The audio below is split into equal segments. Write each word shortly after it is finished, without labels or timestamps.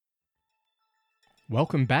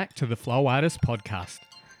Welcome back to the Flow Artist Podcast.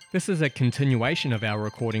 This is a continuation of our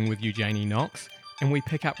recording with Eugenie Knox, and we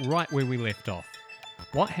pick up right where we left off.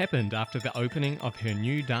 What happened after the opening of her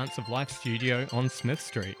new Dance of Life studio on Smith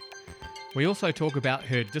Street? We also talk about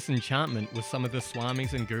her disenchantment with some of the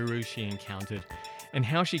swamis and gurus she encountered, and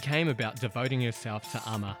how she came about devoting herself to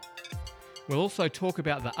Amma. We'll also talk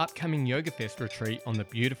about the upcoming Yoga Fest retreat on the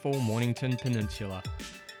beautiful Mornington Peninsula.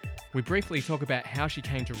 We briefly talk about how she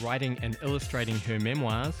came to writing and illustrating her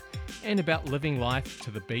memoirs, and about living life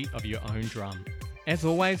to the beat of your own drum. As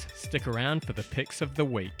always, stick around for the picks of the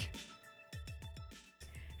week.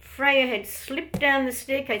 Freya had slipped down the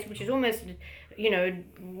staircase, which is almost,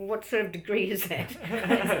 what sort of degree is that?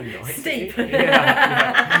 Steep.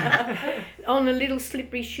 Yeah. On the little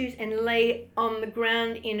slippery shoes and lay on the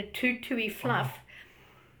ground in a tutu-y fluff.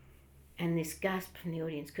 And this gasp from the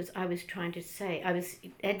audience, because I was trying to say, I was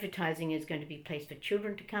advertising as going to be a place for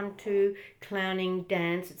children to come to, clowning,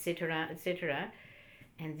 dance, etc., etc.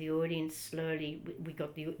 And the audience slowly, we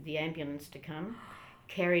got the ambulance to come,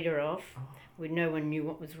 carried her off, where no one knew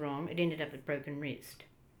what was wrong. It ended up with broken wrist.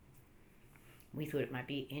 We thought it might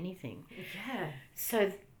be anything. Yeah.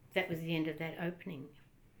 So that was the end of that opening.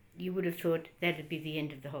 You would have thought that'd be the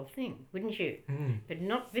end of the whole thing, wouldn't you? Mm. But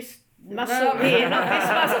not this muscle here, not this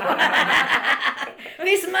muscle.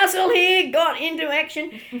 This muscle here got into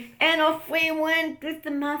action, and off we went with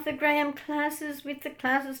the Martha Graham classes, with the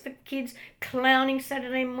classes for kids, clowning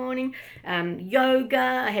Saturday morning,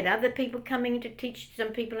 yoga. I had other people coming to teach, some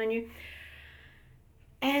people I knew.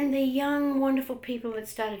 And the young, wonderful people that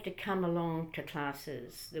started to come along to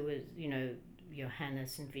classes, there was,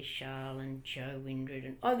 Johannes and Vishal and Joe Windred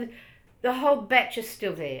and the whole batch is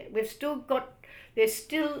still there. There's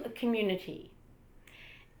still a community,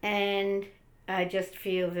 and I just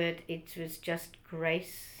feel that it was just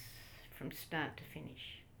grace from start to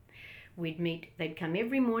finish. They'd come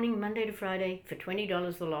every morning, Monday to Friday, for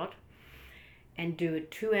 $20 a lot, and do a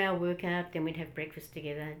 2-hour workout. Then we'd have breakfast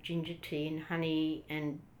together, ginger tea and honey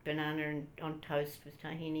and banana and on toast with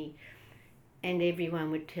tahini, and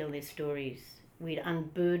everyone would tell their stories. We'd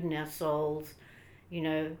unburden our souls.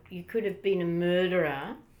 You could have been a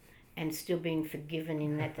murderer and still been forgiven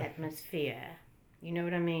in that atmosphere. You know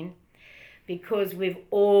what I mean? Because we've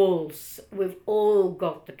all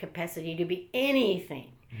got the capacity to be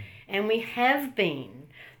anything. And we have been.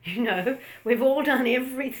 We've all done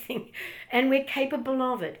everything and we're capable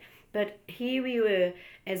of it. But here we were,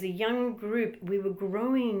 as a young group, we were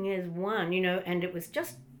growing as one, and it was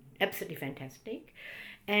just absolutely fantastic.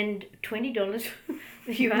 And $20,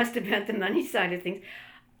 you asked about the money side of things.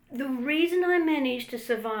 The reason I managed to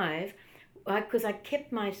survive, because I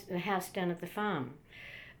kept my house down at the farm.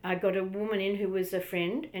 I got a woman in who was a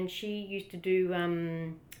friend, and she used to do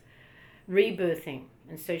rebirthing.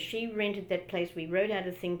 And so she rented that place. We wrote out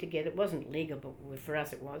a thing together. It wasn't legal, but for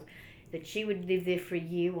us it was. That she would live there for a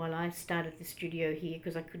year while I started the studio here,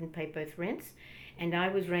 because I couldn't pay both rents. And I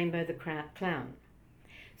was Rainbow the Clown.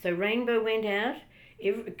 So Rainbow went out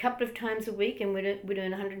a couple of times a week and would earn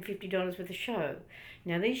 $150 with a show.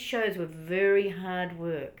 Now these shows were very hard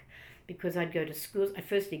work, because I'd go to schools. I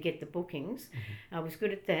firstly get the bookings. Mm-hmm. I was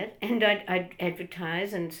good at that. And I'd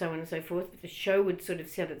advertise and so on and so forth. But the show would sort of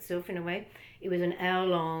sell itself in a way. It was an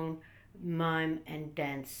hour-long mime and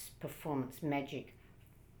dance performance, magic.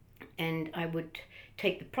 And I would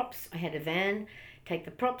take the props. I had a van. Take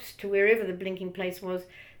the props to wherever the blinking place was.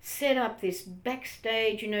 Set up this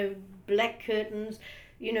backstage, black curtains,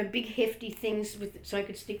 big hefty things so I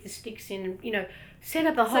could stick the sticks in, and, set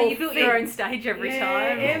up a whole So you built your own stage every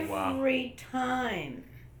time? Every time.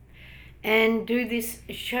 And do this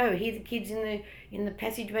show. Hear the kids in the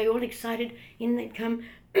passageway all excited. In they'd come.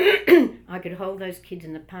 I could hold those kids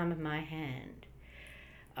in the palm of my hand.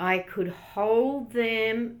 I could hold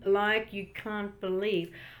them like you can't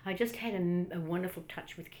believe. I just had a wonderful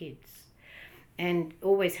touch with kids, and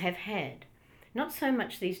always have had. Not so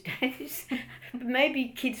much these days. Maybe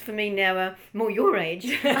kids for me now are more your age.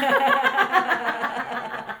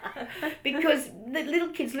 Because the little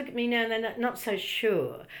kids look at me now and they're not so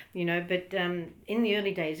sure, but in the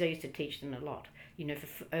early days I used to teach them a lot.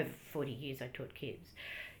 For over 40 years I taught kids,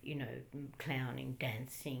 clowning,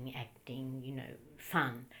 dancing, acting,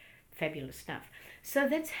 fun, fabulous stuff. So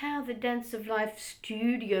that's how the Dance of Life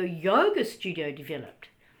yoga studio developed.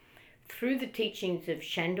 Through the teachings of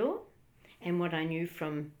Shandor and what I knew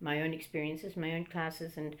from my own experiences, my own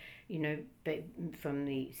classes, and, from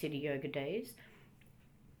the City Yoga days.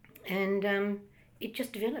 And it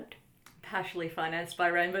just developed. Partially financed by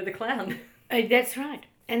Rainbow the Clown. That's right.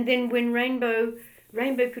 And then when Rainbow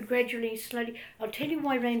could gradually, slowly... I'll tell you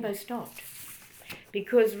why Rainbow stopped.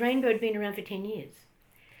 Because Rainbow had been around for 10 years.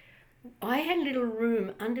 I had a little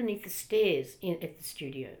room underneath the stairs at the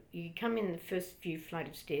studio. You come in the first few flight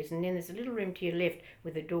of stairs, and then there's a little room to your left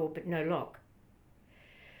with a door but no lock.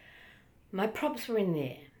 My props were in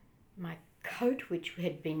there. My coat, which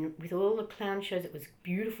had been with all the clown shows, it was a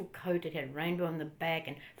beautiful coat. It had rainbow on the back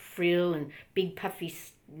and frill and big puffy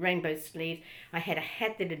rainbow sleeves. I had a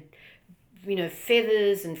hat that had,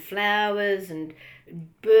 feathers and flowers and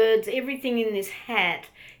birds, everything in this hat,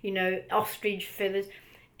 ostrich feathers.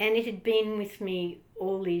 And it had been with me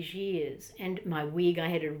all these years. And my wig, I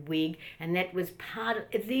had a wig, and that was part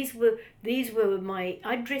of, these were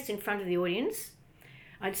I'd dress in front of the audience.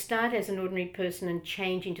 I'd start as an ordinary person and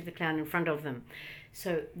change into the clown in front of them.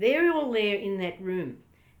 So they're all there in that room.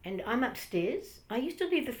 And I'm upstairs. I used to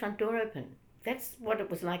leave the front door open. That's what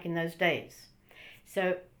it was like in those days.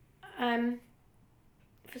 So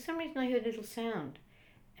for some reason I heard a little sound.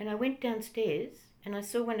 And I went downstairs and I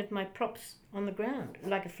saw one of my props on the ground,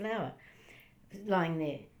 like a flower, lying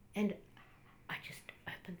there. And I just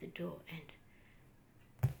opened the door and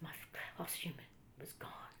my costume was gone.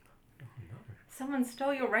 Someone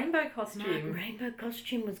stole your rainbow costume. My rainbow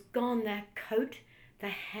costume was gone. That coat, the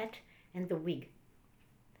hat, and the wig.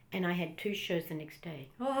 And I had 2 shows the next day.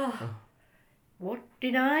 Oh. What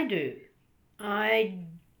did I do? I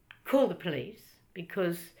called the police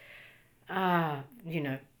because,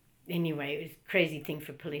 anyway, it was a crazy thing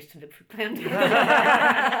for police to look for clowns.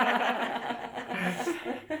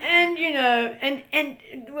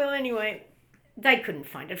 Anyway, they couldn't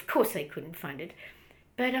find it. Of course they couldn't find it.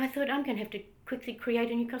 But I thought, I'm going to have to quickly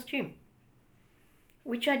create a new costume,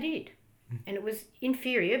 which I did. And it was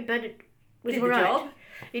inferior, but it was all right. Job?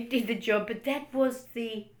 It did the job, but that was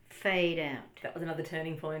the fade out. That was another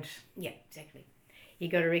turning point. Yeah, exactly. You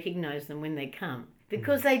got to recognise them when they come,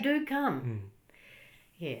 because they do come.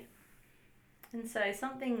 Yeah. And so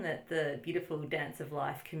something that the beautiful Dance of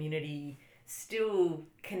Life community still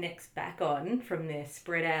connects back on from their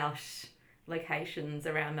spread out locations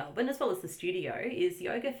around Melbourne, as well as the studio, is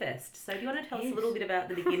Yoga Fest. So do you want to tell us a little bit about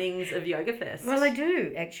the beginnings of Yoga Fest? Well, I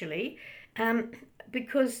do, actually,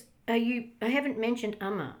 because I haven't mentioned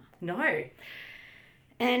Amma. No.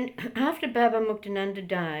 And after Baba Muktananda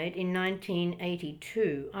died in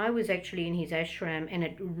 1982, I was actually in his ashram, and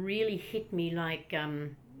it really hit me like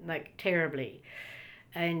terribly.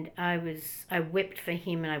 And I wept for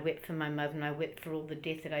him, and I wept for my mother, and I wept for all the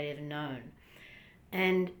death that I'd ever known.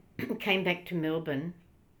 And came back to Melbourne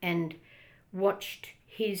and watched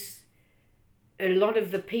a lot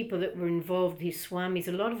of the people that were involved, his swamis,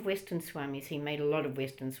 a lot of Western swamis. He made a lot of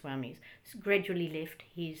Western swamis. So gradually left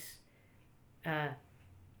his,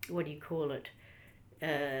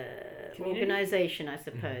 organisation, I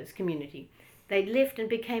suppose, community. They left and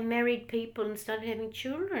became married people and started having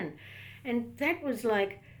children. And that was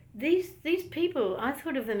like, these people, I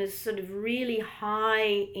thought of them as sort of really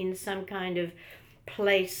high in some kind of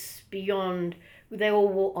place beyond. They all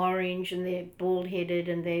wore orange and they're bald-headed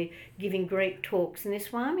and they're giving great talks and they're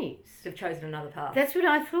swamis. They've chosen another path. That's what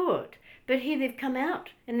I thought. But here they've come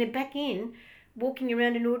out and they're back in, walking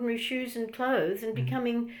around in ordinary shoes and clothes and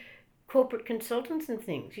becoming corporate consultants and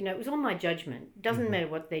things. It was all my judgment. Doesn't matter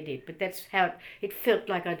what they did, but that's how it felt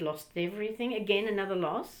like I'd lost everything. Again, another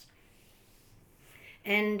loss.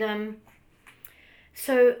 And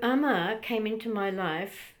so Amma came into my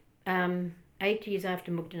life 8 years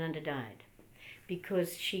after Muktananda died,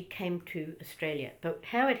 because she came to Australia. But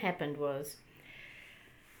how it happened was,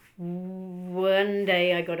 one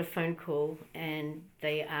day I got a phone call and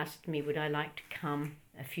they asked me would I like to come.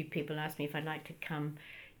 A few people asked me if I'd like to come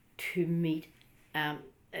to meet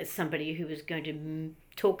somebody who was going to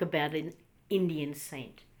talk about an Indian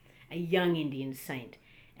saint, a young Indian saint,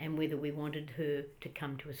 and whether we wanted her to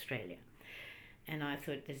come to Australia. And I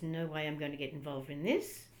thought, there's no way I'm going to get involved in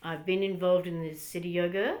this. I've been involved in this city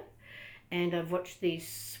yoga, and I've watched these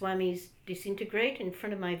swamis disintegrate in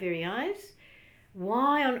front of my very eyes.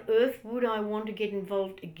 Why on earth would I want to get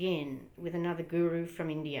involved again with another guru from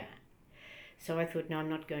India? So I thought, no, I'm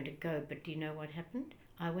not going to go. But do you know what happened?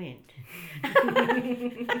 I went.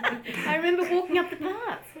 I remember walking up the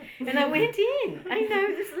path and I went in. I know,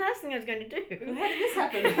 this is the last thing I was going to do. Well, how did this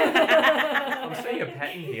happen? I'm seeing a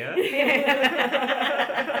pattern here.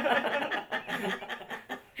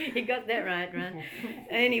 You got that right?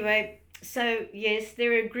 Anyway, so yes,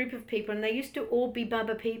 there are a group of people and they used to all be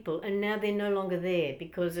Baba people and now they're no longer there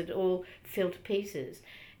because it all fell to pieces.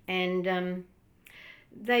 And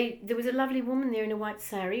there was a lovely woman there in a white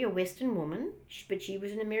sari, a Western woman, but she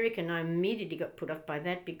was an American. I immediately got put off by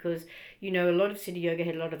that because, a lot of city yoga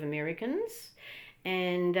had a lot of Americans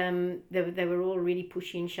and they were all really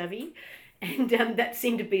pushy and shovey. And that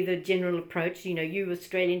seemed to be the general approach. You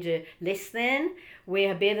Australians are less than,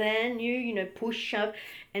 we're better than you, push, shove.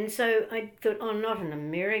 And so I thought, oh, not an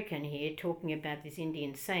American here talking about this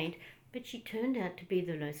Indian saint. But she turned out to be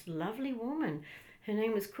the most lovely woman. Her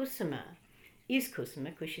name was Kusuma,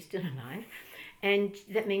 because she's still alive. And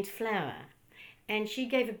that means flower. And she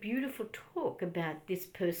gave a beautiful talk about this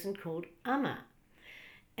person called Amma.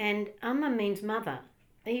 And Amma means mother.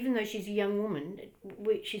 Even though she's a young woman,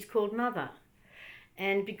 she's called mother.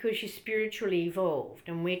 And because she's spiritually evolved,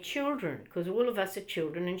 and we're children, because all of us are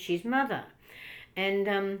children, and she's mother. And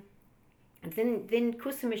then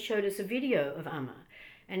Kusuma showed us a video of Amma,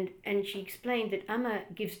 and she explained that Amma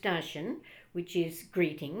gives darshan, which is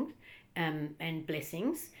greetings and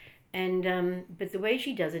blessings, and but the way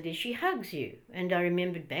she does it is she hugs you. And I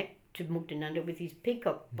remembered back to Muktananda with his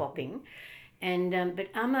peacock popping. And but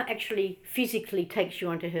Amma actually physically takes you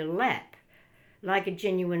onto her lap like a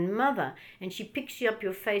genuine mother, and she picks you up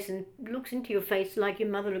your face and looks into your face like your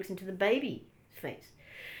mother looks into the baby's face.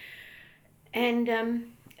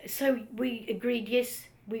 And so we agreed, yes,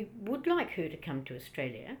 we would like her to come to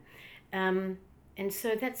Australia. And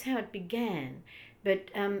so that's how it began.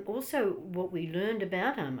 But also what we learned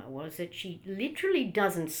about Amma was that she literally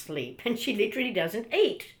doesn't sleep and she literally doesn't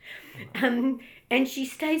eat. And she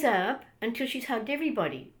stays up until she's hugged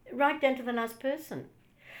everybody, right down to the last person.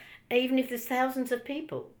 Even if there's thousands of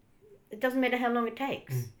people. It doesn't matter how long it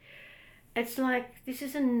takes. It's like, this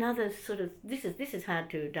is another sort of, this is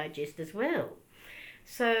hard to digest as well.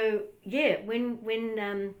 So, yeah,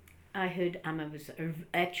 when I heard Amma was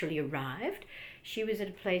actually arrived, she was at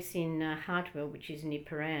a place in Hartwell, which is near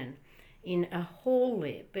Paran, in a hall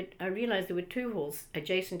there. But I realised there were two halls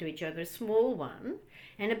adjacent to each other, a small one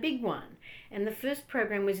and a big one. And the first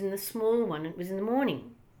program was in the small one. It was in the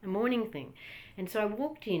morning, a morning thing. And so I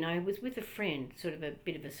walked in. I was with a friend, sort of a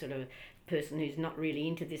bit of a sort of person who's not really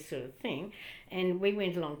into this sort of thing. And we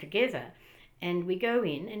went along together. And we go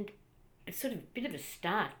in, and it's sort of a bit of a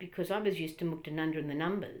start because I was used to Muktananda and the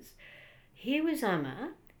numbers. Here was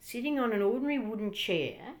Amma, sitting on an ordinary wooden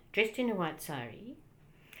chair, dressed in a white sari,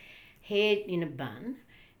 hair in a bun,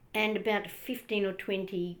 and about 15 or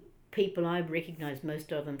 20 people I recognised,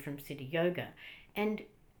 most of them from City Yoga, and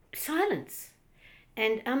silence.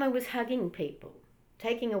 And Amma was hugging people,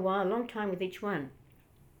 taking a long time with each one,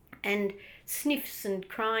 and sniffs and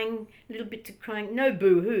crying, little bits of crying, no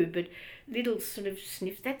boo-hoo, but little sort of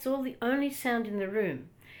sniffs. That's all, the only sound in the room.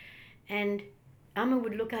 And Amma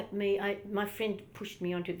would look at me. My friend pushed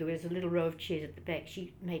me onto, there was a little row of chairs at the back.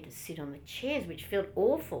 She made us sit on the chairs, which felt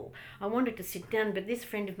awful. I wanted to sit down, but this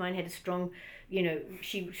friend of mine had a strong,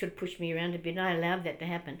 she sort of pushed me around a bit, and I allowed that to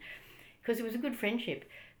happen because it was a good friendship.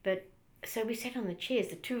 But so we sat on the chairs,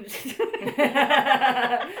 the two of us.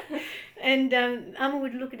 And Amma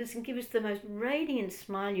would look at us and give us the most radiant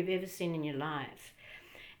smile you've ever seen in your life.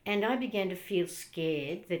 And I began to feel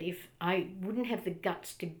scared that if I wouldn't have the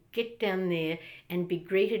guts to get down there and be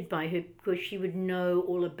greeted by her, because she would know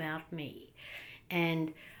all about me.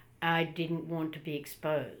 And I didn't want to be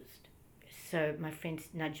exposed. So my friend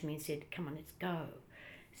nudged me and said, come on, let's go.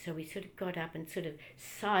 So we sort of got up and sort of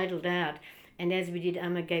sidled out. And as we did,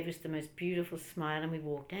 Amma gave us the most beautiful smile and we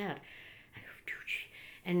walked out.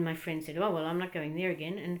 And my friend said, oh, well, I'm not going there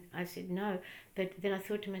again. And I said, no. But then I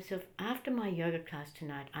thought to myself, after my yoga class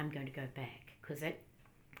tonight, I'm going to go back because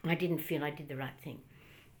I didn't feel I did the right thing.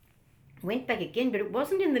 Went back again, but it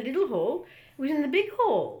wasn't in the little hall. It was in the big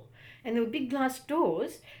hall. And there were big glass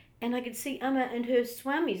doors. And I could see Amma and her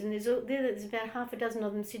swamis. And there's about half a dozen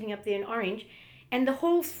of them sitting up there in orange. And the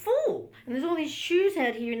hall's full. And there's all these shoes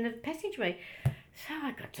out here in the passageway. So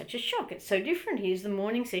I got such a shock. It's so different. Here's the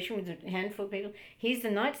morning session with a handful of people. Here's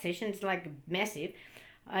the night session. It's like massive.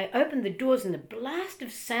 I opened the doors and the blast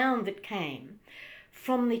of sound that came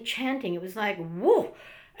from the chanting, it was like, whoa.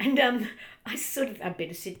 And I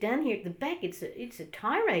better sit down here at the back. It's a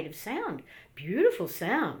tirade of sound. Beautiful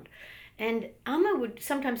sound. And Amma would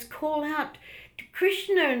sometimes call out to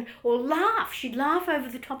Krishna or laugh. She'd laugh over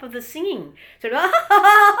the top of the singing. Sort of,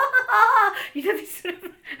 this sort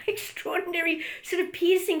of extraordinary, sort of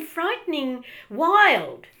piercing, frightening,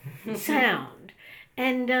 wild sound.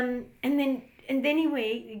 And then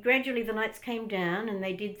anyway, gradually the lights came down and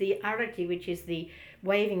they did the arati, which is the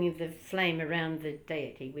waving of the flame around the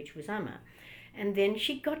deity, which was Amma. And then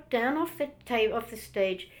she got down off the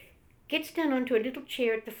stage, gets down onto a little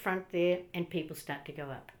chair at the front there, and people start to go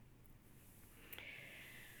up.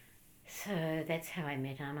 So that's how I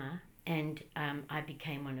met Amma, and I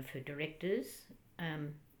became one of her directors,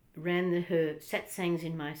 ran her satsangs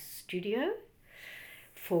in my studio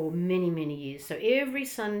for many, many years. So every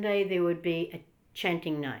Sunday there would be a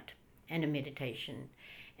chanting night, and a meditation,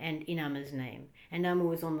 and in Amma's name. And Amma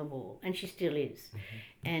was on the wall, and she still is.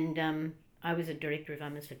 And I was a director of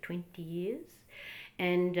Amma's for 20 years,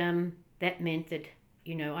 and that meant that,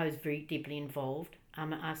 I was very deeply involved.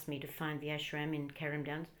 Amma asked me to find the ashram in Carrum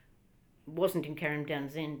Downs. It wasn't in Carrum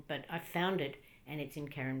Downs then, but I found it, and it's in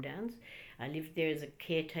Carrum Downs. I lived there as a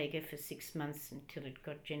caretaker for 6 months until it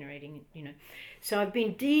got generating, So I've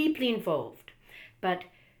been deeply involved. But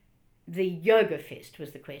the Yoga Fest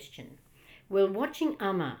was the question. Well, watching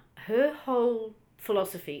Amma, her whole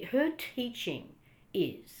philosophy, her teaching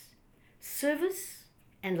is service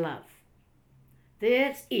and love.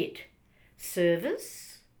 That's it.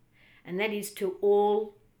 Service, and that is to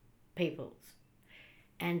all peoples,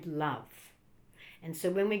 and love. And so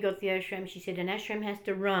when we got the ashram, she said an ashram has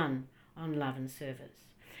to run on love and service.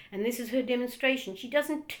 And this is her demonstration. She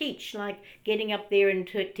doesn't teach like getting up there and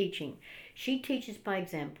teaching. She teaches by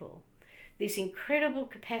example. This incredible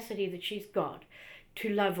capacity that she's got to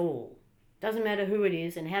love all. Doesn't matter who it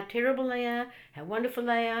is and how terrible they are, how wonderful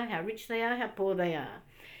they are, how rich they are, how poor they are.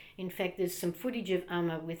 In fact, there's some footage of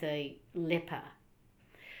Amma with a leper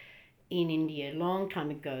in India a long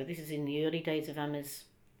time ago. This is in the early days of Amma's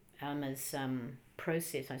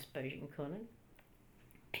process, I suppose you can call it.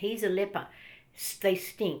 He's a leper. They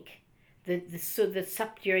stink. The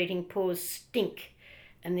suppurating pores stink,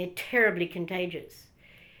 and they're terribly contagious.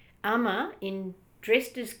 Amma,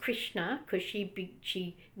 dressed as Krishna, because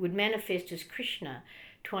she would manifest as Krishna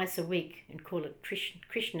twice a week and call it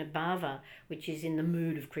Krishna Bhava, which is in the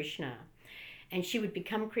mood of Krishna, and she would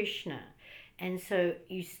become Krishna. And so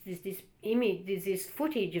there's this image, there's this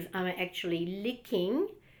footage of Amma actually licking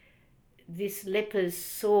this leper's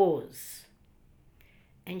sores,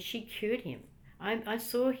 and she cured him. I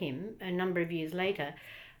saw him a number of years later,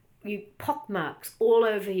 pock marks all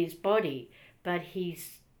over his body, but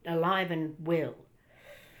he's alive and well.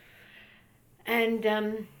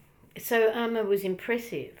 And so Amma was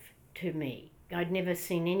impressive to me. I'd never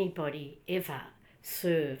seen anybody ever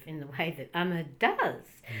serve in the way that Amma does.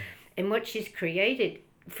 And what she's created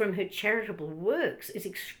from her charitable works is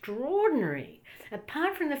extraordinary.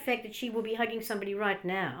 Apart from the fact that she will be hugging somebody right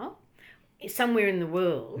now, somewhere in the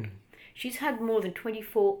world, she's hugged more than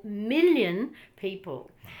 24 million people.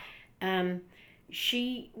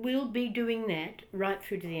 She will be doing that right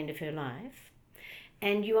through to the end of her life.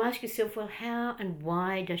 And you ask yourself, well, how and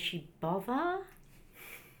why does she bother?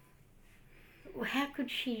 How could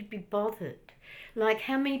she be bothered? Like,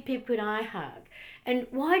 how many people could I hug? And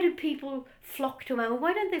why do people flock to Amma?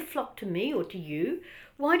 Why don't they flock to me or to you?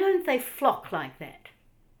 Why don't they flock like that?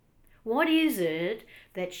 What is it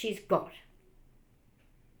that she's got?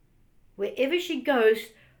 Wherever she goes,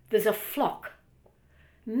 there's a flock,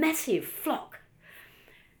 massive flock.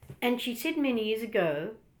 And she said many years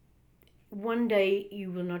ago, one day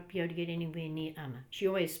you will not be able to get anywhere near Amma. She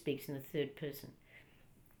always speaks in the third person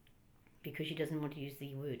because she doesn't want to use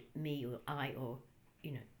the word me or I or,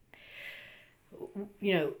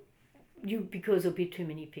 because there'll be too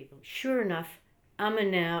many people. Sure enough, Amma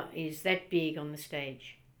now is that big on the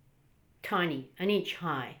stage, tiny, an inch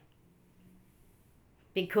high,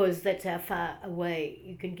 because that's how far away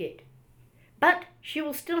you can get. But she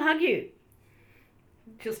will still hug you.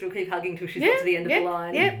 She'll still keep hugging till she's got to the end of the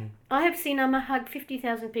line. Yeah, I have seen Amma hug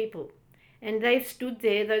 50,000 people. And they've stood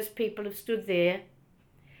there, those people have stood there,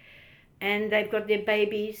 and they've got their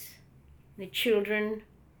babies, their children.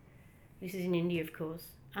 This is in India, of course.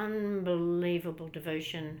 Unbelievable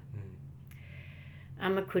devotion.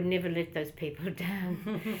 Amma could never let those people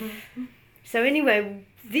down. So anyway,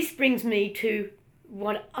 this brings me to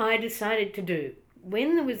what I decided to do.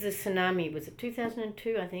 When there was the tsunami, was it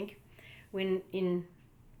 2002, I think, when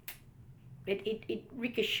it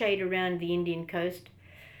ricocheted around the Indian coast,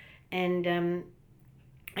 and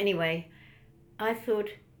anyway, I thought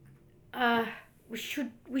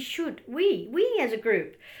we as a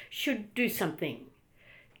group should do something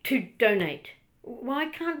to donate. Why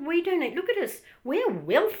can't we donate? Look at us. We're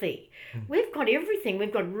wealthy. We've got everything.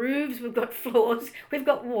 We've got roofs, we've got floors, we've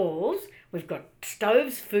got walls, we've got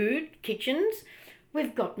stoves, food, kitchens,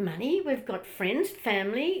 we've got money, we've got friends,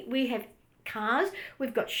 family, we have cars,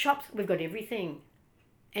 we've got shops, we've got everything.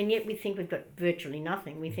 And yet we think we've got virtually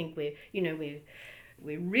nothing. We think we're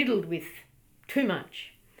riddled with too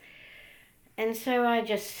much. And so I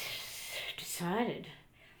just decided,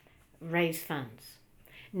 raise funds.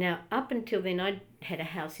 Now, up until then, I had a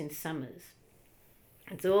house in Summers.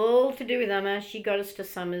 It's all to do with Amma. She got us to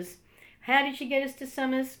Summers. How did she get us to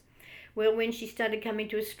Summers? Well, when she started coming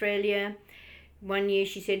to Australia, one year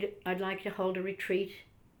she said, I'd like to hold a retreat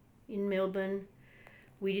in Melbourne.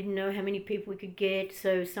 We didn't know how many people we could get,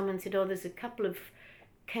 so someone said, there's a couple of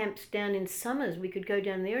camps down in Summers. We could go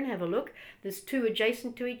down there and have a look. There's 2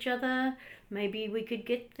 adjacent to each other. Maybe we could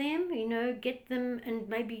get them, and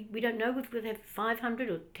maybe, we don't know if we'll have 500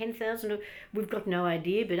 or 10,000, or we've got no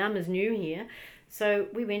idea, but Emma's new here. So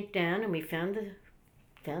we went down and we found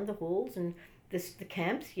the halls and the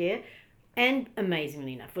camps, yeah. And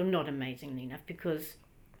amazingly enough, well, not amazingly enough, because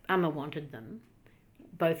Emma wanted them.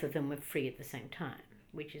 Both of them were free at the same time,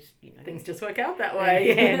 which is, Things just work out that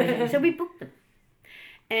way. Yeah. So we booked them.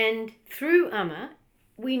 And through Emma,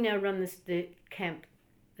 we now run the camp,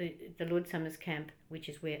 the Lord Summers camp, which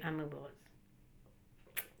is where Emma was.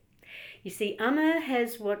 You see, Emma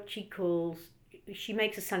has what she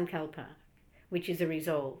makes a sankalpa, which is a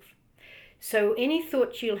resolve. So any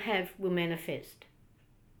thought she'll have will manifest.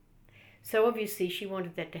 So obviously she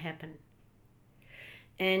wanted that to happen.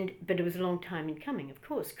 But it was a long time in coming, of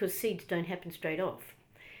course, because seeds don't happen straight off.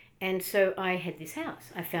 And so I had this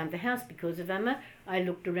house. I found the house because of Emma. I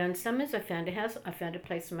looked around Summers. I found a house. I found a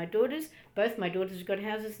place for my daughters. Both my daughters have got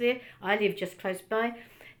houses there. I live just close by.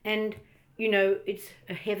 And, it's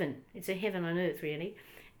a heaven. It's a heaven on earth, really.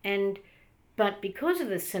 But because of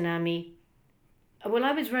the tsunami, well,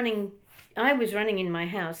 I was running in my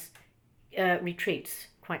house retreats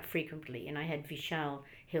quite frequently, and I had Vishal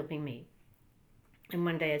helping me. And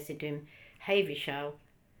one day I said to him, "Hey Vishal,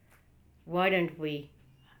 why don't we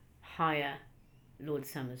hire Lord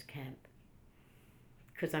Summers Camp?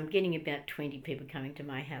 Because I'm getting about 20 people coming to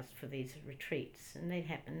my house for these retreats, and they'd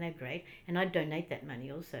happen, they're great, and I'd donate that money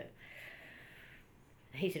also."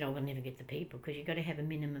 He said, "Oh, we'll never get the people, because you've got to have a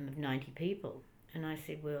minimum of 90 people." And I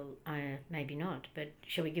said, "Well, maybe not, but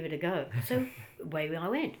shall we give it a go?" So away I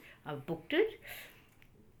went. I booked it,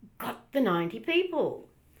 got the 90 people.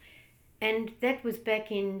 And that was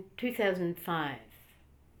back in 2005.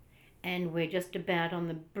 And we're just about on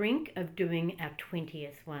the brink of doing our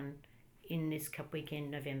 20th one in this Cup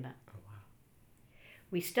Weekend, November. Oh, wow.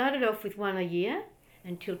 We started off with 1 a year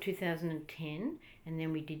until 2010, and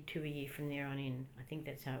then we did 2 a year from there on in. I think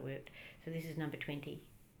that's how it worked. So this is number 20.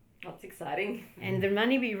 That's exciting. And the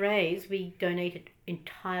money we raise, we donate it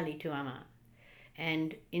entirely to Amma.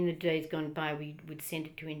 And in the days gone by, we would send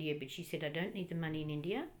it to India, but she said, "I don't need the money in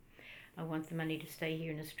India. I want the money to stay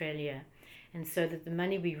here in Australia." And so that the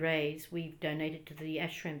money we raise, we've donated to the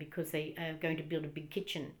ashram, because they are going to build a big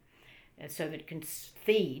kitchen so that it can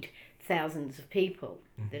feed thousands of people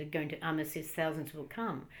that are going to, Amma says thousands will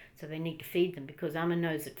come. So they need to feed them, because Amma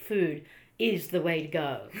knows that food is the way to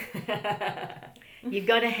go. You've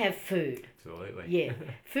got to have food. Absolutely. Yeah.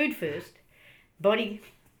 Food first. Body.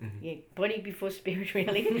 Yeah, body before spirit,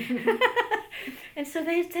 really. And so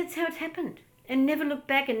that's how it's happened. And never looked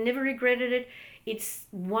back and never regretted it. It's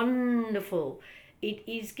wonderful. It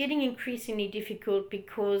is getting increasingly difficult,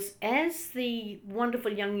 because as the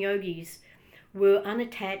wonderful young yogis were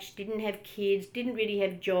unattached, didn't have kids, didn't really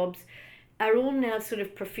have jobs, are all now sort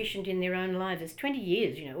of proficient in their own lives. It's 20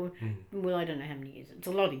 years, Well, I don't know how many years. It's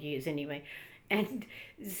a lot of years anyway. And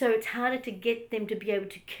so it's harder to get them to be able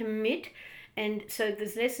to commit. And so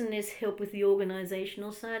there's less and less help with the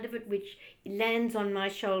organisational side of it, which lands on my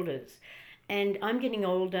shoulders. And I'm getting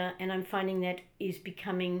older, and I'm finding that is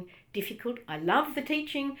becoming difficult. I love the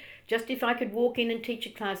teaching. Just if I could walk in and teach a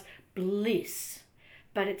class, bliss.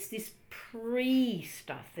 But it's this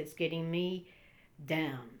pre-stuff that's getting me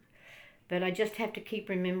down. But I just have to keep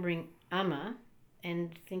remembering Amma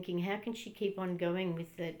and thinking, how can she keep on going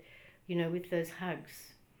with that, with those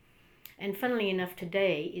hugs? And funnily enough,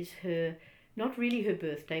 today is not really her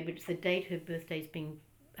birthday, but it's the date her birthday's being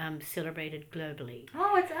celebrated globally.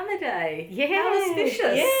 Oh, it's Amma Day. Yes, how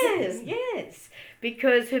auspicious. Yes.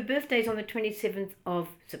 Because her birthday's on the 27th of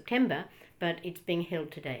September, but it's being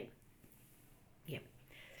held today. Yep.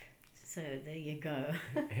 So there you go.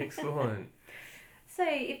 Excellent. So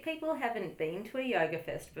if people haven't been to a yoga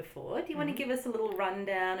fest before, do you want to give us a little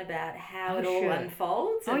rundown about how it all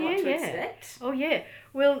unfolds and what to expect? Oh, yeah.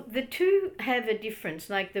 Well, the two have a difference.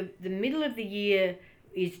 Like the middle of the year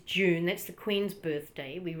is June. That's the Queen's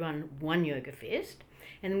birthday. We run one yoga fest,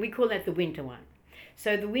 and we call that the winter one.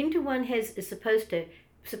 So the winter one is supposed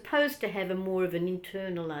to have a more of an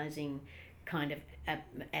internalizing kind of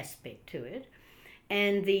aspect to it.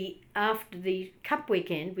 And after the Cup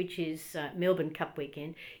Weekend, which is Melbourne Cup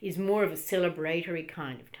Weekend, is more of a celebratory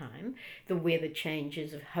kind of time. The weather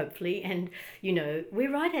changes, hopefully, and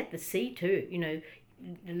we're right at the sea too.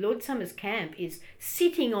 The Lord Summers Camp is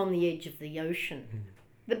sitting on the edge of the ocean,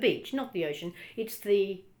 the beach, not the ocean. It's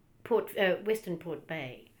the Western Port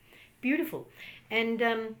Bay, beautiful,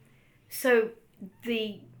 and so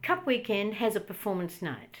the Cup Weekend has a performance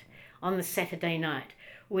night on the Saturday night,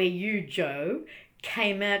 where you, Joe,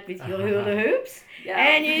 came out with your hula hoops, Yeah.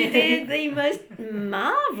 and you did the most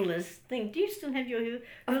marvellous thing. Do you still have your hula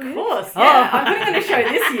Of hoops? course, Oh. yeah. I'm putting on a show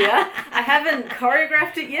this year. I haven't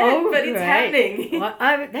choreographed it yet, but it's great. happening. Well,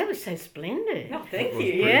 that was so splendid. Oh, thank was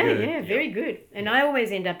you. pretty Yeah, good. yeah, very good. And I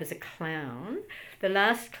always end up as a clown. The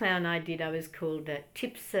last clown I did, I was called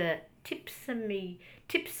Tipser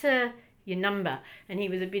your number, and he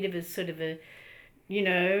was a bit of a sort of a,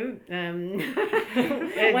 One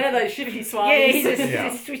of those shifty swamis. yeah, he's a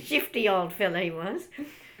Yeah. shifty old fella he was.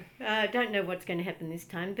 I don't know what's going to happen this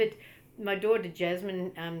time, but my daughter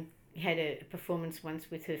Jasmine had a performance once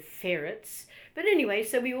with her ferrets. But anyway,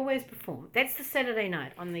 so we always perform. That's the Saturday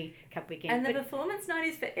night on the Cup Weekend. And the But- performance night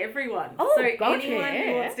is for everyone. Oh, so gotcha, anyone who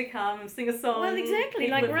yeah. wants to come sing a song. well, exactly.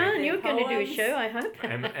 people Like have read Ron, their you're going to do a poems. show, I hope.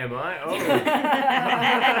 Am I? Oh.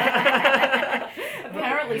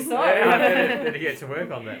 Apparently so. Yeah, I better get to work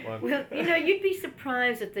on that one. Well, you'd be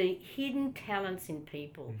surprised at the hidden talents in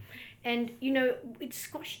people. And, it's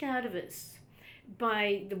squashed out of us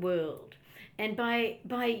by the world and by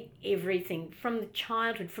everything from the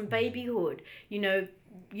childhood, from babyhood.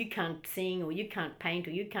 You can't sing, or you can't paint,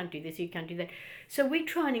 or you can't do this, you can't do that. So we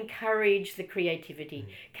try and encourage the creativity.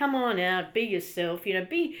 Come on out, be yourself,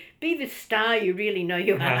 be the star you really know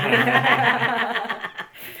you are.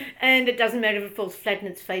 And it doesn't matter if it falls flat in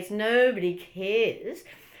its face, nobody cares.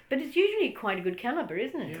 But it's usually quite a good calibre,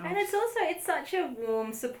 isn't it? Yeah. And it's such a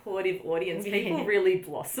warm, supportive audience. People Yeah. really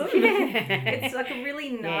blossom. Yeah. It's like a really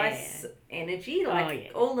nice energy. Like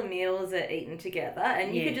yeah. all the meals are eaten together,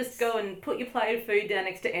 and you could Yes. just go and put your plate of food down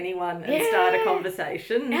next to anyone and Yeah. start a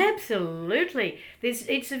conversation. Absolutely.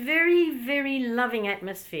 It's a very, very loving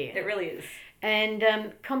atmosphere. It really is. And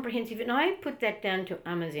comprehensive. And I put that down to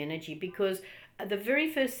Amma's energy, because the very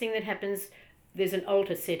first thing that happens, there's an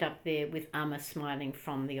altar set up there with Amma smiling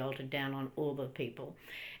from the altar down on all the people.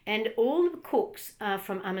 And all the cooks are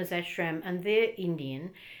from Amma's ashram, and they're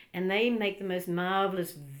Indian, and they make the most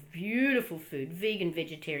marvellous, beautiful food, vegan,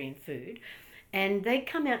 vegetarian food. And they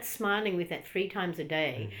come out smiling with that 3 times a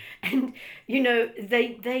day. And,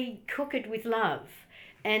 they cook it with love.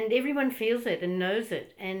 And everyone feels it and knows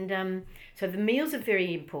it. And so the meals are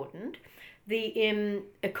very important. The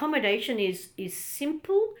accommodation is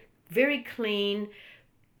simple, very clean,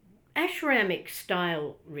 ashramic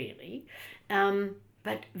style, really,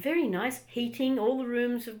 but very nice. Heating, all the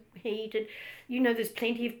rooms are heated. There's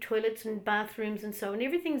plenty of toilets and bathrooms and so on.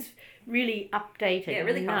 Everything's really updated. Yeah,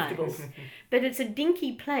 really and nice. comfortable. But it's a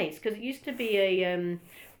dinky place, because it used to be a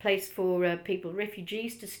place for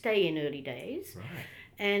refugees to stay in early days. Right.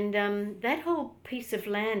 And that whole piece of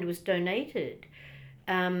land was donated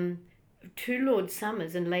to Lord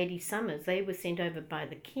Somers and Lady Somers. They were sent over by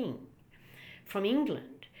the King from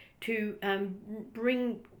England to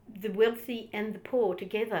bring the wealthy and the poor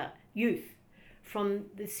together, youth from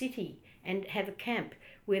the city, and have a camp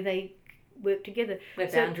where they work together. Where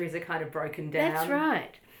boundaries are kind of broken down. That's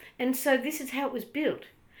right. And so this is how it was built.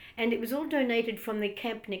 And it was all donated from the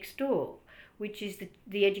camp next door, which is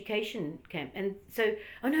the education camp. And so,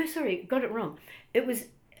 got it wrong.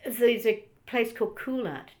 There's a place called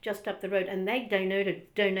Coolart just up the road, and they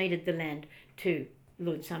donated the land to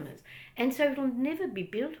Lord Somers. And so it'll never be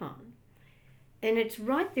built on. And it's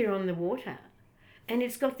right there on the water. And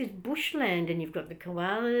it's got this bushland, and you've got the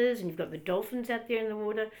koalas, and you've got the dolphins out there in the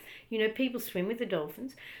water. People swim with the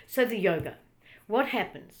dolphins. So the yoga. What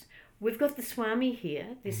happens? We've got the Swami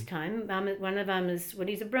here this time. One of Amma's,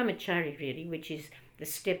 he's a brahmachari really, which is the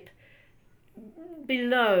step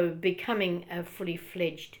below becoming a fully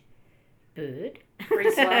fledged bird. Free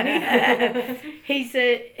Swami.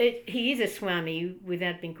 He is a Swami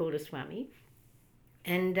without being called a Swami.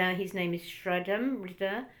 And his name is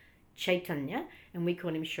Shradamrita Chaitanya, and we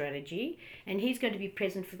call him Shradaji. And he's going to be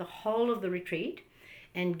present for the whole of the retreat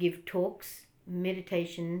and give talks,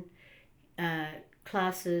 meditation,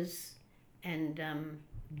 classes, and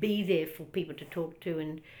be there for people to talk to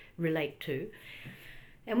and relate to.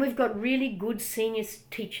 And we've got really good senior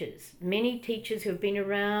teachers, many teachers who have been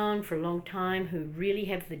around for a long time, who really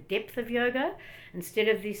have the depth of yoga, instead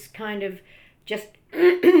of this kind of just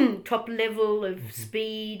top level of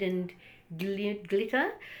speed and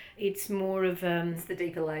glitter. It's more of It's the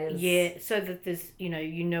deeper layers. yeah, so that there's you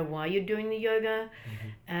know why you're doing the yoga.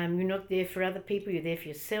 You're not there for other people, you're there for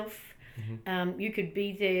yourself. You could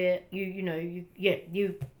be there, you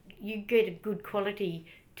get a good quality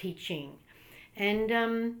teaching.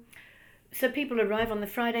 And so people arrive on the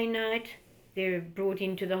Friday night, they're brought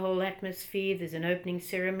into the whole atmosphere. There's an opening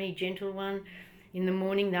ceremony, gentle one. In the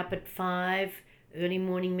morning, they're up at 5, early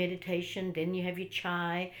morning meditation, then you have your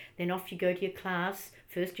chai, then off you go to your class,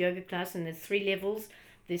 first yoga class, and there's 3 levels.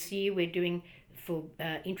 This year we're doing for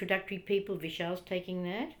introductory people. Vishal's taking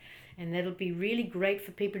that, and that'll be really great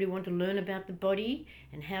for people who want to learn about the body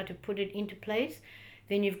and how to put it into place.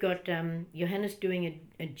 Then you've got Johannes doing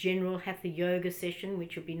a general hatha yoga session,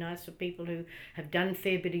 which will be nice for people who have done a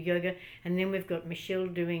fair bit of yoga. And then we've got Michelle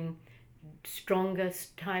doing stronger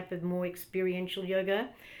type of more experiential yoga.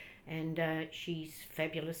 And she's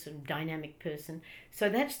fabulous and dynamic person. So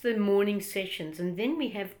that's the morning sessions. And then we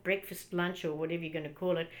have breakfast, lunch, or whatever you're going to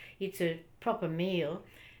call it. It's a proper meal.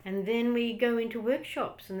 And then we go into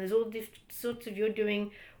workshops. And there's all different sorts of, you're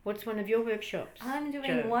doing, what's one of your workshops? I'm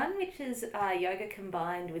doing Jo? one which is yoga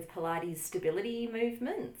combined with Pilates stability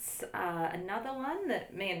movements. Another one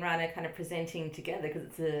that me and Ryan are kind of presenting together because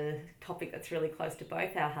it's a topic that's really close to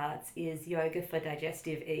both our hearts is yoga for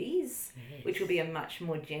digestive ease, which will be a much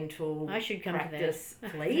more gentle I should come practice. to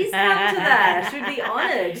that. Please come to that. We'd be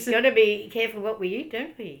honoured. Got to be careful what we eat,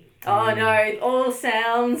 don't we? Oh no, all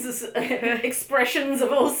sounds, expressions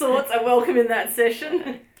of all sorts are welcome in that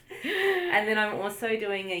session. And then I'm also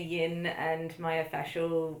doing a yin and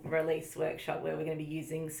myofascial release workshop where we're going to be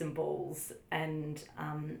using some balls and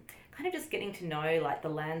kind of just getting to know like the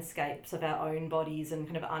landscapes of our own bodies and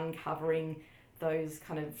kind of uncovering those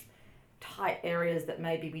kind of tight areas that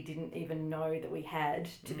maybe we didn't even know that we had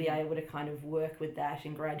to be able to kind of work with that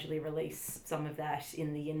and gradually release some of that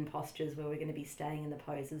in the yin postures where we're going to be staying in the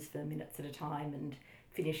poses for minutes at a time and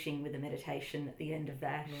finishing with a meditation at the end of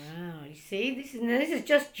that. Wow, you see, this is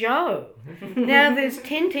just Jo. Now there's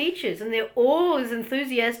 10 teachers and they're all as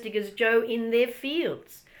enthusiastic as Jo in their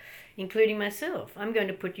fields, including myself. I'm going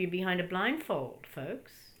to put you behind a blindfold,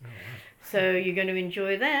 folks. Oh, wow. So you're going to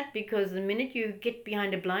enjoy that because the minute you get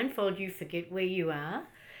behind a blindfold, you forget where you are,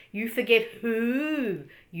 you forget who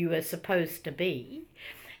you are supposed to be,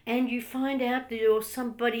 and you find out that you're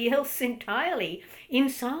somebody else entirely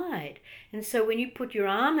inside. And so when you put your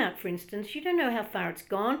arm out, for instance, you don't know how far it's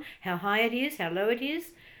gone, how high it is, how low it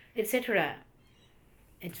is, etc.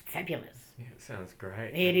 It's fabulous. Yeah, it sounds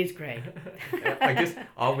great. It is great. I guess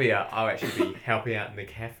I'll actually be helping out in the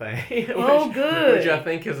cafe. Oh, good. Which I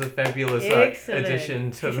think is a fabulous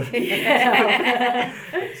addition to the...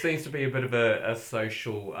 It seems to be a bit of a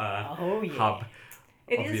social hub.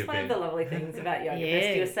 It is one of the lovely things about Yoga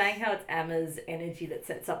Fest. You were saying how it's Emma's energy that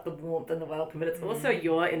sets up the warmth and the welcome, but it's also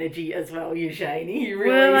your energy as well, Eugenie. You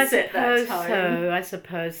really set that tone. I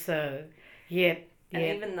suppose so. Yep. And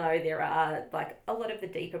even though there are like a lot of the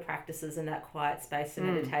deeper practices in that quiet space of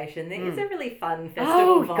meditation, there is a really fun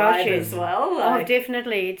festival vibe as well. Like... Oh,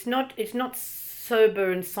 definitely. It's not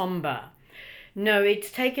sober and somber. No,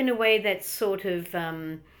 it's taken away that sort of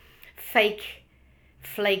fake,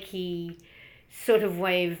 flaky sort of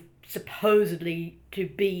way of supposedly to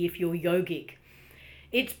be if you're yogic.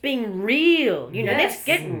 It's being real, let's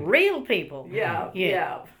get real, people.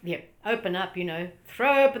 Yeah. Open up,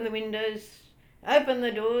 throw open the windows, open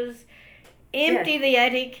the doors, empty the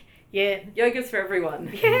attic. Yeah. Yoga's for everyone.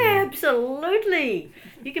 Yeah, absolutely.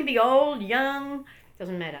 You can be old, young,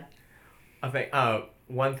 doesn't matter. I think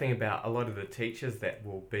one thing about a lot of the teachers that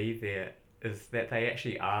will be there is that they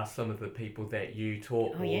actually are some of the people that you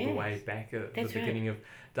taught the way back at the beginning of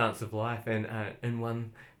Dance of Life. And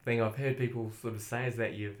one thing I've heard people sort of say is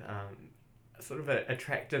that you've sort of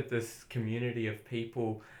attracted this community of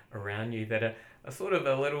people around you that are sort of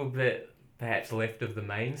a little bit perhaps left of the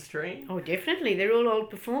mainstream. Oh, definitely. They're all old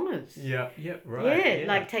performers. Yeah, right. Yeah,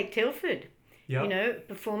 like take Telford. Yep.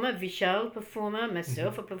 Performer, Vishal performer,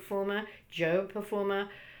 myself a performer, Jo performer,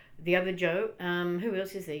 the other Jo, who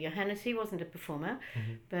else is there? Johannes, he wasn't a performer.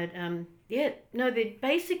 But they're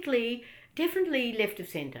basically definitely left of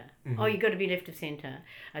centre. Oh, you've got to be left of centre,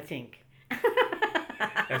 I think.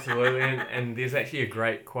 Absolutely. And there's actually a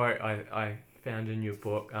great quote I found in your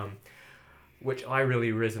book, which I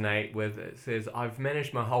really resonate with. It says, "I've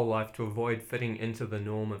managed my whole life to avoid fitting into the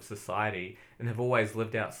norm of society and have always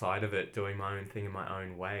lived outside of it, doing my own thing in my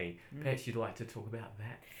own way." Perhaps you'd like to talk about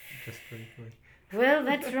that just briefly. Well,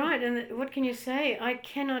 that's right. And what can you say? I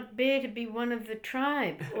cannot bear to be one of the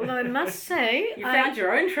tribe. Although I must say... You found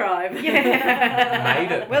your own tribe. Yeah.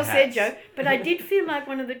 Made it, well said, Jo. But I did feel like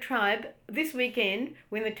one of the tribe this weekend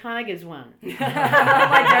when the Tigers won. My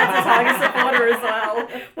dad's a Tiger supporter as well.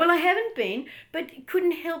 Well, I haven't been, but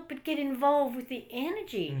couldn't help but get involved with the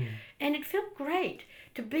energy. And it felt great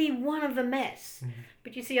to be one of the mass.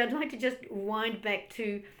 But you see, I'd like to just wind back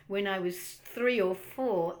to when I was 3 or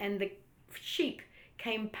 4 and the sheep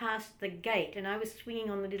came past the gate and I was swinging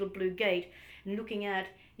on the little blue gate and looking out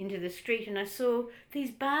into the street and I saw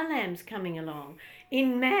these bar lambs coming along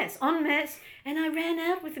en masse, and I ran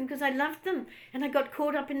out with them because I loved them, and I got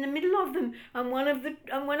caught up in the middle of them. I'm one of the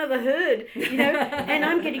herd, and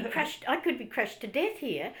I'm getting crushed. I could be crushed to death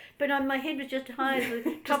here, but my head was just high as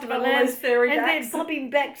the top of the lambs, and they're bobbing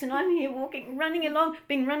backs, and I'm here running along,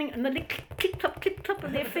 and the click top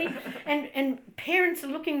of their feet, and parents are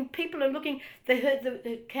looking, people are looking.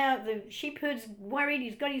 The cow, the sheep herd's worried.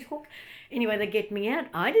 He's got his hook. Anyway, they get me out.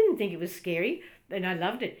 I didn't think it was scary. And I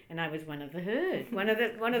loved it, and I was one of the herd, one of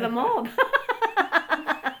the mob.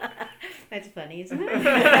 That's funny, isn't it?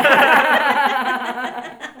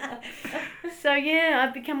 So yeah,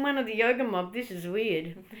 I've become one of the yoga mob. This is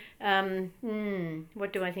weird.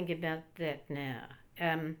 What do I think about that now?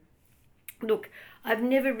 Look, I've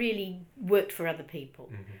never really worked for other people.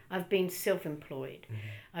 Mm-hmm. I've been self-employed. Mm-hmm.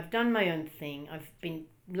 I've done my own thing. I've been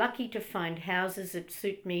lucky to find houses that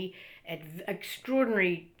suit me at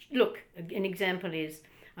extraordinary... Look, an example is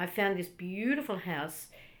I found this beautiful house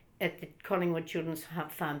at the Collingwood Children's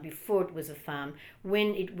Farm before it was a farm,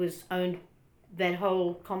 when it was owned, that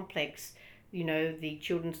whole complex, the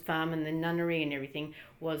children's farm and the nunnery and everything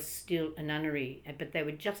was still a nunnery, but they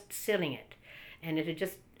were just selling it, and it had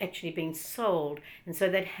just actually been sold, and so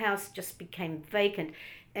that house just became vacant,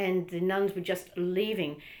 and the nuns were just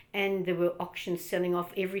leaving, and there were auctions selling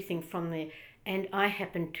off everything from there, and I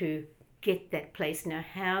happened to get that place. Now,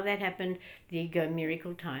 how that happened, there you go,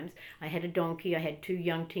 miracle times. I had a donkey, I had 2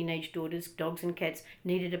 young teenage daughters, dogs and cats,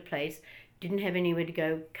 needed a place, didn't have anywhere to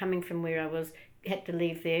go, coming from where I was, had to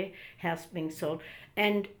leave there, house being sold.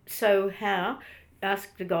 And so how?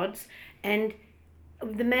 Asked the gods, and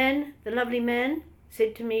the lovely man,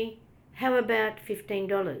 said to me, how about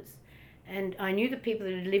 $15? And I knew the people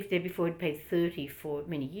that had lived there before had paid $30 for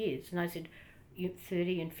many years. And I said,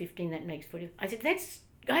 30 and 15, that makes 40. I said,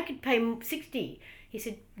 I could pay $60. He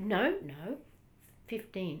said, no,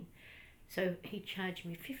 15. So he charged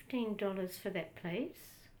me $15 for that place.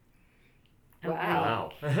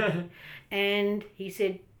 Wow. And he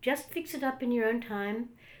said, just fix it up in your own time.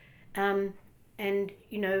 And,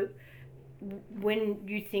 when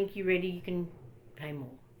you think you're ready, you can pay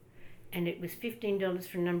more. And it was $15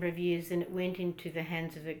 for a number of years, and it went into the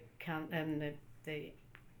hands of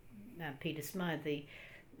Peter Smythe, the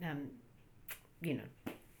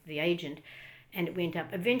agent, and it went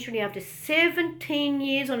up. Eventually, after 17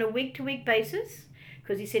 years on a week-to-week basis,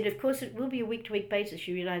 because he said, of course, it will be a week-to-week basis,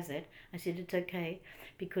 you realise that? I said, it's okay,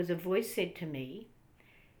 because a voice said to me,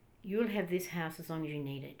 you'll have this house as long as you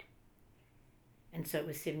need it. And so it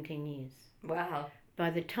was 17 years. Wow. By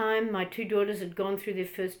the time my 2 daughters had gone through their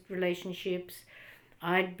first relationships,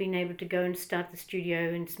 I'd been able to go and start the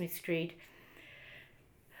studio in Smith Street.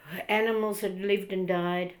 Animals had lived and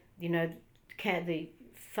died. The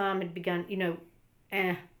farm had begun, it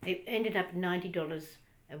ended up $90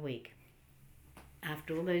 a week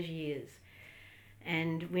after all those years.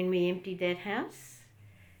 And when we emptied that house,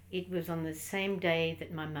 it was on the same day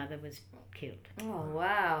that my mother was killed. Oh,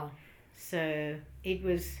 wow. So it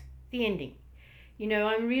was the ending.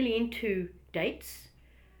 I'm really into dates.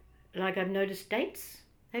 Like, I've noticed dates.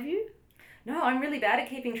 Have you? No, I'm really bad at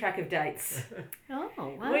keeping track of dates. Oh,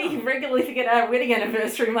 wow. We regularly forget our wedding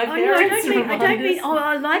anniversary. My I parents don't mean. Oh,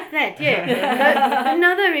 I like that. Yeah.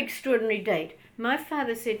 Another extraordinary date. My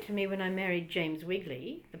father said to me when I married James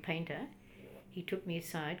Wigley, the painter, he took me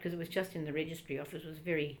aside because it was just in the registry office. It was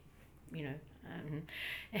very,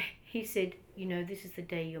 he said, this is the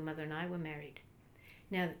day your mother and I were married.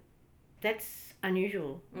 Now, that's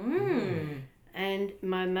unusual. Mm. And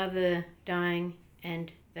my mother dying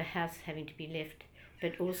and the house having to be left,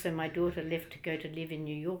 but also my daughter left to go to live in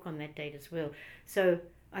New York on that date as well. So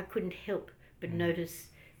I couldn't help but notice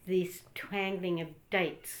this twangling of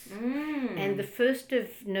dates. Mm. And the 1st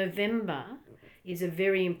of November is a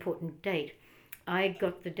very important date. I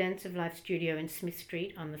got the Dance of Life studio in Smith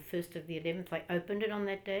Street on the 1st of the 11th. I opened it on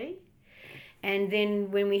that day. And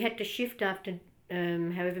then when we had to shift after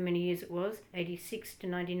however many years it was, 86 to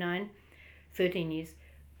 99, 13 years,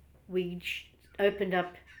 we opened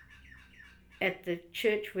up at the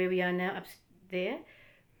church where we are now, up there,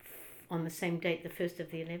 on the same date, the 1st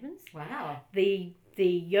of the 11th. Wow. The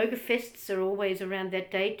yoga fests are always around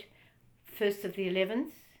that date, 1st of the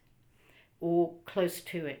 11th, or close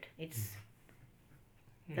to it. It's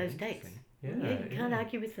those dates. Yeah, you can't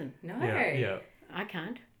argue with them. No. Yeah. I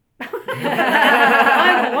can't.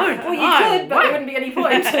 I won't. Well, you could, but there wouldn't be any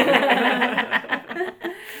point.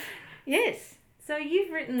 Yes. So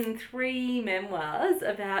you've written 3 memoirs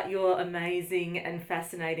about your amazing and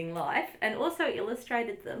fascinating life, and also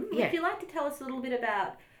illustrated them. Yeah. Would you like to tell us a little bit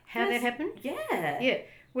about how that happened? Yeah. Yeah.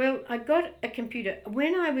 Well, I got a computer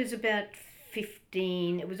when I was about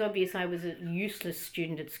 15. It was obvious I was a useless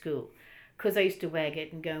student at school because I used to wag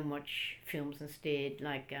it and go and watch films instead,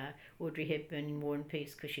 like Audrey Hepburn in War and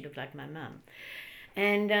Peace, because she looked like my mum.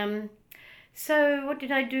 And so what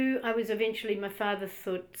did I do? My father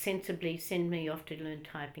thought sensibly send me off to learn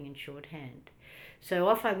typing and shorthand. So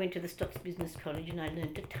off I went to the Stocks Business College and I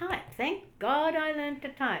learned to type. Thank God I learned to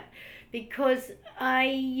type because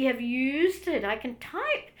I have used it. I can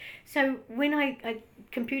type. So when a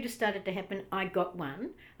computer started to happen, I got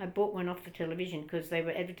one. I bought one off the television because they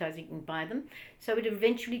were advertising you can buy them. So it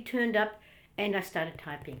eventually turned up and I started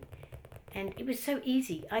typing. And it was so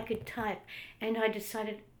easy. I could type and I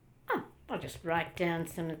decided, I'll just write down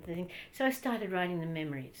some of the things. So I started writing the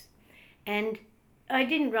memories. And I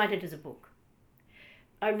didn't write it as a book.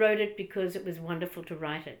 I wrote it because it was wonderful to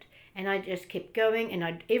write it. And I just kept going,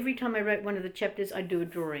 and every time I wrote one of the chapters, I'd do a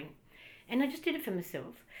drawing. And I just did it for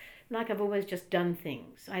myself. Like I've always just done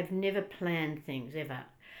things. I've never planned things, ever.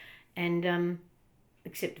 And,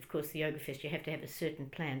 except, of course, the Yoga Fest, you have to have a certain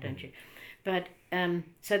plan, don't you? But,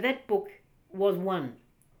 so that book was one.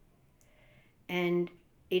 And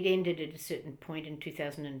it ended at a certain point in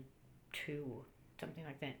 2002 or something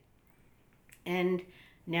like that. And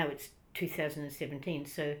now it's 2017,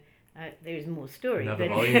 so there is more story. Another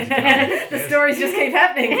volume to come. The stories just keep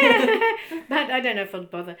happening. But I don't know if I'll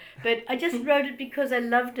bother. But I just wrote it because I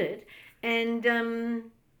loved it. And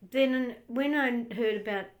then when I heard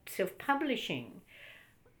about self-publishing,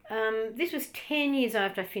 this was 10 years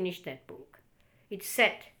after I finished that book. It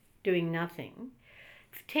sat doing nothing.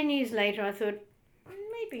 10 years later, I thought,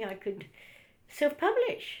 maybe I could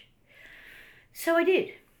self-publish. So I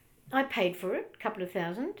did. I paid for it, a couple of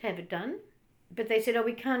 $1,000 to have it done. But they said,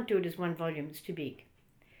 we can't do it as one volume, it's too big.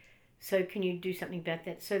 So can you do something about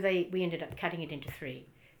that? So we ended up cutting it into 3.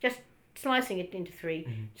 Just slicing it into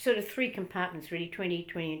 3, sort of 3 compartments really, 20,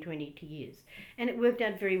 20 and 20 years. And it worked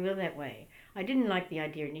out very well that way. I didn't like the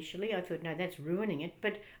idea initially. I thought, no, that's ruining it.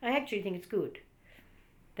 But I actually think it's good.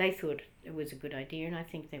 They thought it was a good idea and I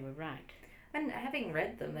think they were right. And having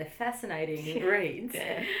read them, they're fascinating reads.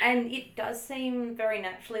 And it does seem very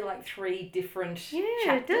naturally like 3 different chapters.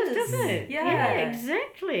 It does, doesn't it? Yeah,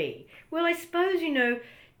 exactly. Well, I suppose,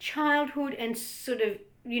 childhood and sort of,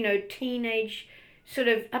 teenage, sort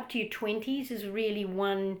of up to your 20s is really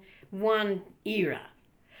one era.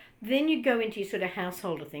 Then you go into your sort of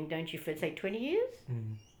householder thing, don't you, for, say, 20 years?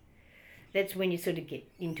 Mm. That's when you sort of get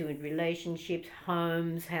into relationships,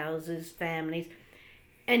 homes, houses, families,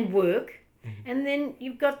 and work. And then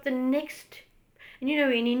you've got the next, and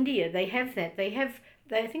in India they have that.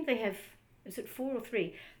 I think they have, is it 4 or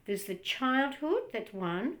 3? There's the childhood, that's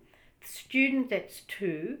 1. The student, that's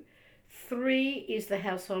 2. 3 is the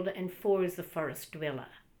householder, and 4 is the forest dweller.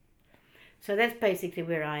 So that's basically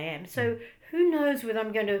where I am. So who knows whether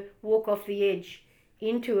I'm going to walk off the edge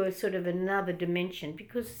into a sort of another dimension,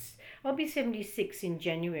 because I'll be 76 in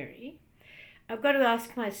January. I've got to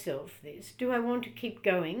ask myself this: do I want to keep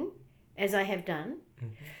going as I have done?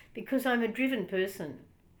 Because I'm a driven person.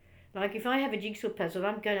 Like if I have a jigsaw puzzle,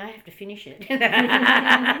 I have to finish it.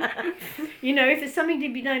 If there's something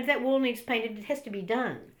to be done, if that wall needs painted, it has to be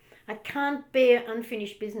done. I can't bear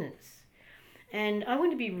unfinished business. And I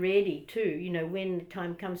want to be ready too, when the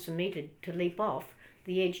time comes for me to leap off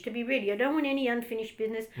the edge, to be ready. I don't want any unfinished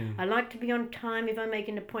business. I like to be on time if I make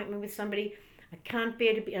an appointment with somebody. I can't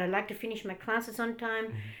bear to be, I like to finish my classes on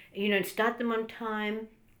time, start them on time.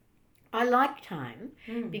 I like time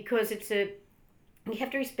because we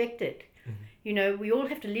have to respect it. We all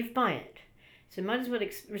have to live by it. So might as well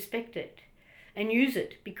respect it and use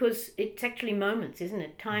it, because it's actually moments, isn't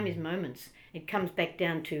it? Time is moments. It comes back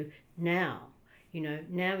down to now.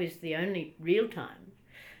 Now is the only real time.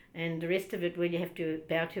 And the rest of it, well, you have to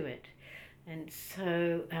bow to it. And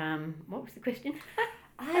so, what was the question?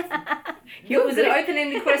 It was an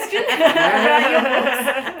open-ended question about your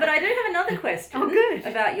books. But I do have another question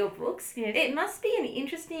about your books. Yes. It must be an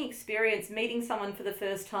interesting experience meeting someone for the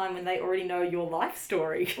first time when they already know your life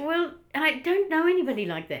story. Well, I don't know anybody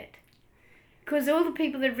like that. Because all the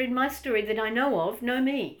people that have read my story that I know of know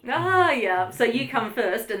me. Ah, yeah. So you come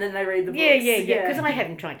first and then they read the books. Yeah. Because I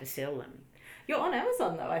haven't tried to sell them. You're on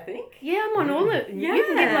Amazon though, I think. Yeah, I'm on all the... Yeah. You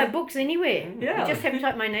can get my books anywhere. Yeah. You just have to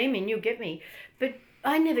type my name in, you'll get me. But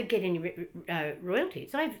I never get any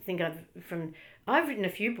royalties. I think I've written a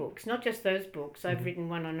few books, not just those books. I've written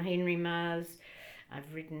one on Henry Mars.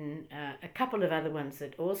 I've written a couple of other ones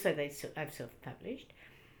that also I've self-published.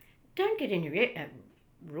 Don't get any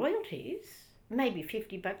royalties. Maybe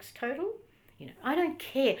 $50 total. I don't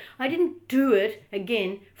care. I didn't do it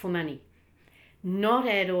again for money. Not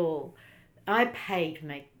at all. I pay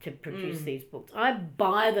to produce these books. I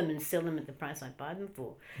buy them and sell them at the price I buy them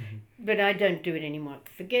for. Mm-hmm. But I don't do it anymore.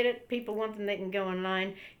 Forget it. People want them, they can go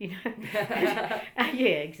online, yeah,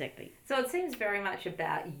 exactly. So it seems very much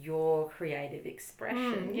about your creative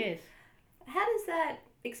expression. Yes. How does that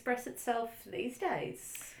express itself these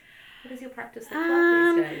days? What does your practice look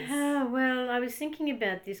like these days? Well, I was thinking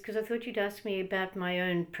about this because I thought you'd ask me about my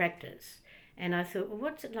own practice. And I thought, well,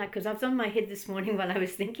 what's it like? Because I was on my head this morning while I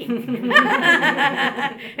was thinking.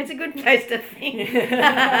 It's a good place to think.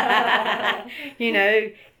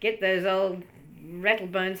 Get those old rattle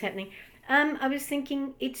bones happening. I was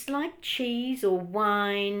thinking it's like cheese or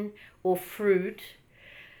wine or fruit.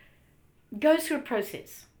 Goes through a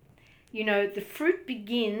process. The fruit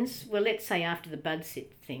begins, well, let's say after the bud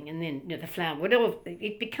set thing, and then the flower, whatever,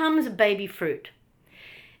 it becomes a baby fruit.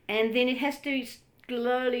 And then it has to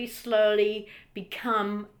slowly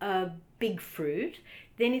become a big fruit.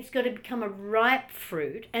 Then it's got to become a ripe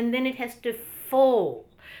fruit, and then it has to fall.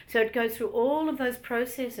 So it goes through all of those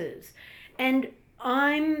processes. And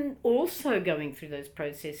I'm also going through those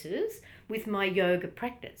processes with my yoga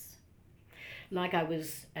practice. Like I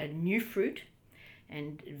was a new fruit,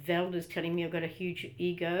 and Velda's telling me I've got a huge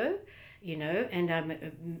ego, and I'm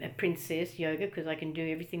a princess yoga because I can do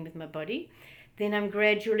everything with my body. Then I'm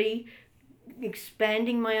gradually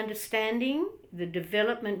expanding my understanding, the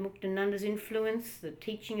development, Muktananda's influence, the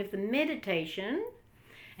teaching of the meditation,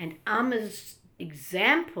 and Amma's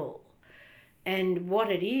example, and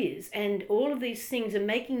what it is. And all of these things are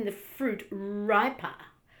making the fruit riper,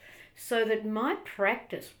 so that my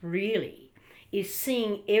practice really is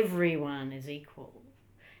seeing everyone as equal.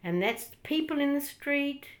 And that's people in the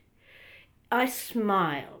street. I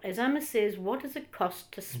smile. As Amma says, what does it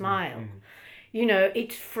cost to smile? Mm-hmm.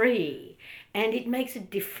 It's free and it makes a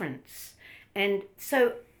difference. And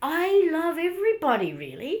so I love everybody,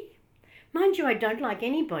 really. Mind you, I don't like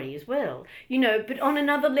anybody as well, but on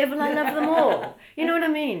another level, I love them all. You know what I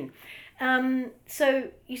mean? So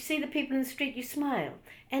you see the people in the street, you smile.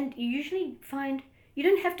 And you usually find you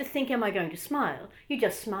don't have to think, am I going to smile? You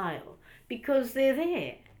just smile because they're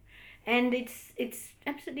there. And it's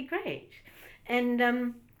absolutely great.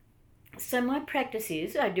 And so my practice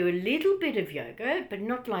is I do a little bit of yoga, but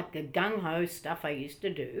not like the gung-ho stuff I used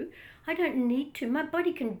to do. I don't need to. My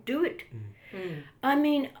body can do it. Mm. I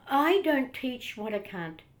mean, I don't teach what I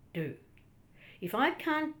can't do. If I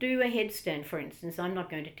can't do a headstand, for instance, I'm not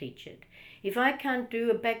going to teach it. If I can't do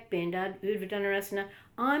a back bend, Urdhva Dhanurasana,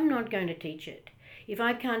 I'm not going to teach it. If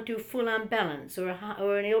I can't do full arm balance or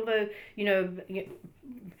an elbow,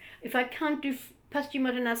 if I can't do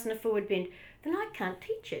Paschimottanasana forward bend, then I can't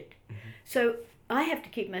teach it. Mm-hmm. So I have to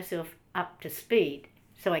keep myself up to speed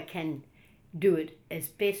so I can do it as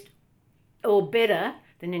best or better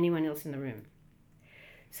than anyone else in the room.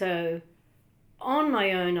 So on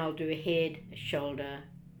my own, I'll do a head, a shoulder,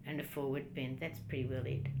 and a forward bend. That's pretty well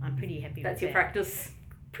it. I'm pretty happy with that. That's your practice?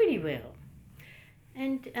 Pretty well.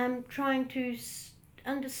 And I'm trying to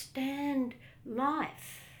understand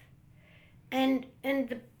life and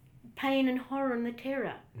the pain and horror and the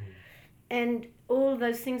terror and all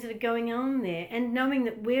those things that are going on there, and knowing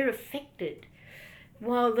that we're affected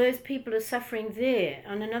while those people are suffering there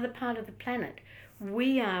on another part of the planet.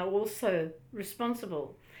 We are also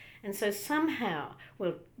responsible. And so somehow,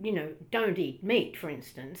 don't eat meat, for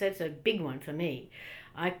instance. That's a big one for me.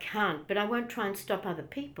 I can't, but I won't try and stop other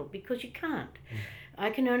people because you can't. I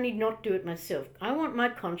can only not do it myself. I want my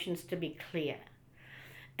conscience to be clear.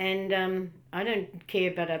 And I don't care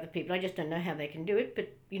about other people. I just don't know how they can do it,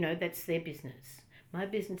 but, that's their business. My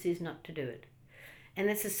business is not to do it. And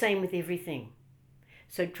that's the same with everything.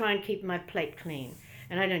 So try and keep my plate clean.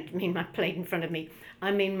 And I don't mean my plate in front of me.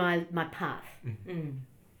 I mean my path. Mm.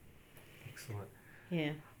 Excellent.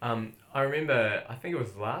 Yeah. I remember, I think it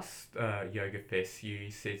was last Yoga Fest, you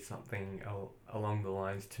said something along the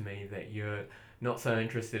lines to me that you're not so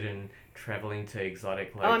interested in travelling to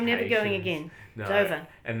exotic locations. Oh, I'm never going again. No, it's over.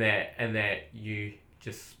 And that you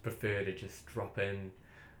just prefer to just drop in.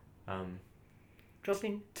 Drop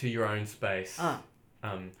in? To your own space. Oh.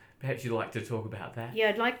 Perhaps you'd like to talk about that? Yeah,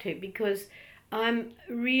 I'd like to, because I'm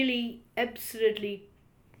really absolutely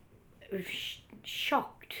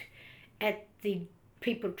shocked at the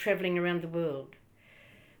people travelling around the world,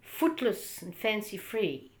 footless and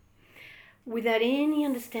fancy-free, without any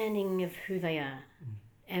understanding of who they are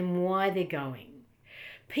and why they're going.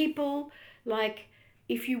 People like,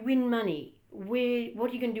 if you win money, what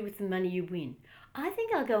are you going to do with the money you win? I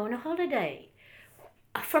think I'll go on a holiday.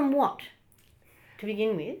 From what, to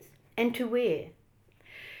begin with, and to where?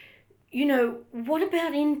 you know, what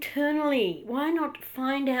about internally? Why not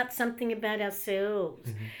find out something about ourselves?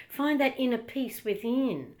 Mm-hmm. Find that inner peace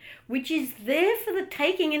within, which is there for the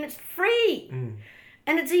taking, and it's free. Mm.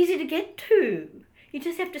 And it's easy to get to. You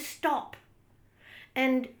just have to stop.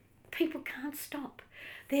 And people can't stop.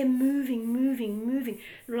 They're moving.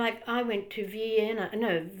 Like I went to Venice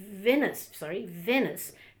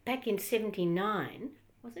back in 79,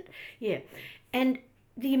 was it? Yeah. And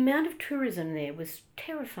the amount of tourism there was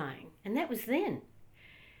terrifying. And that was then.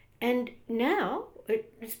 And now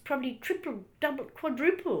it's probably tripled, doubled,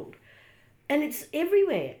 quadrupled. And it's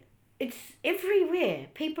everywhere. It's everywhere.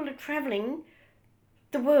 People are travelling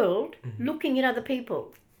the world looking at other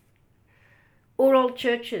people. Or old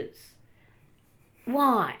churches.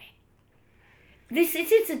 Why?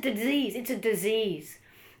 It's a disease. It's a disease.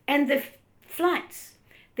 And the flights,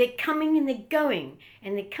 they're coming and they're going.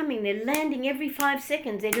 And they're coming, they're landing every 5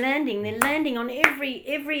 seconds. They're landing on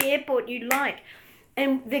every airport you like.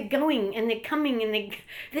 And they're going and they're coming and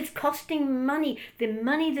that's costing money. The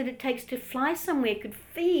money that it takes to fly somewhere could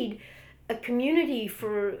feed a community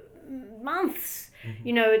for months.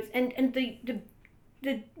 You know, and the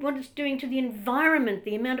what it's doing to the environment,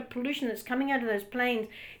 the amount of pollution that's coming out of those planes,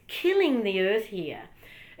 killing the earth here.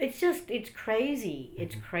 It's crazy.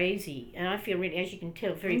 It's crazy. And I feel really, as you can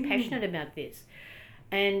tell, very passionate about this.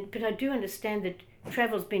 But I do understand that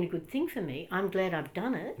travel's been a good thing for me. I'm glad I've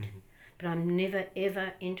done it. But I'm never,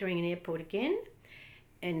 ever entering an airport again,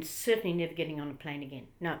 and certainly never getting on a plane again.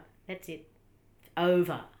 No, that's it. It's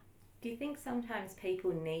over. Do you think sometimes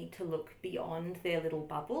people need to look beyond their little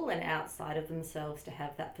bubble and outside of themselves to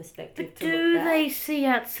have that perspective But to look do back? they see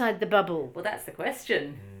outside the bubble? Well, that's the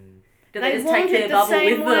question. Do They they just want take it their the bubble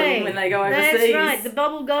same with way. them when they go overseas? That's right, the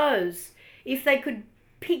bubble goes. If they could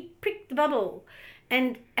prick the bubble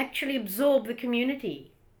and actually absorb the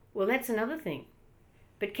community, well, that's another thing.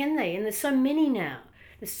 But can they? And there's so many now.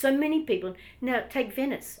 There's so many people. Now, take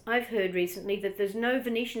Venice. I've heard recently that there's no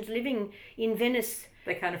Venetians living in Venice.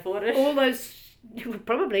 They can't afford it. All those,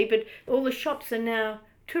 probably, but all the shops are now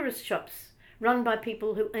tourist shops run by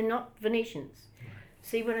people who are not Venetians. Right.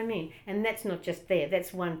 See what I mean? And that's not just there.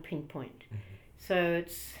 That's one pinpoint. So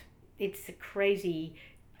it's a crazy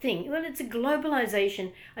thing. Well, it's a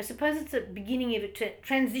globalization. I suppose it's a beginning of a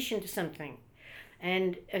transition to something.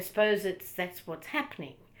 And I suppose that's what's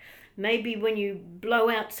happening. Maybe when you blow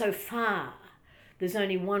out so far, there's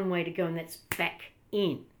only one way to go, and that's back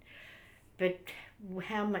in. But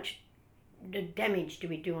how much damage do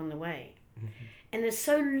we do on the way? And there's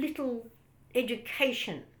so little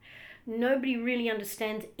education. Nobody really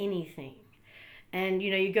understands anything. And,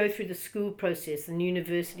 you know, you go through the school process and the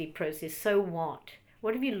university process. So what?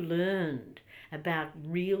 What have you learned about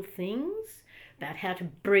real things? About how to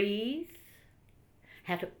breathe?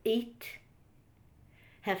 How to eat,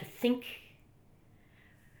 how to think.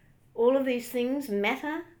 All of these things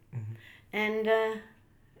matter, and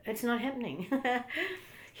it's not happening.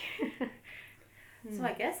 So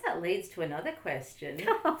I guess that leads to another question.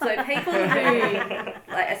 So people who,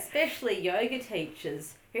 like especially yoga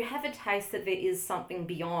teachers, who have a taste that there is something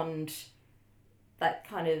beyond that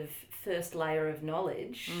kind of first layer of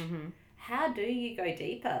knowledge, how do you go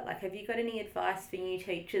deeper? Like, have you got any advice for new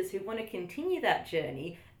teachers who want to continue that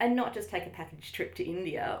journey and not just take a package trip to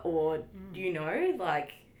India? Or, you know,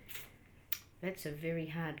 like... That's a very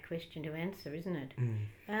hard question to answer, isn't it?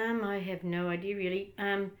 I have no idea, really.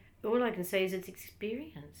 All I can say is it's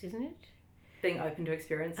experience, isn't it? Being open to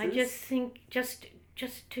experiences? I just think just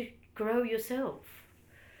to grow yourself.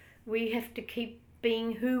 We have to keep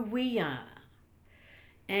being who we are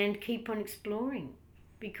and keep on exploring.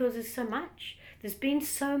 Because there's so much. There's been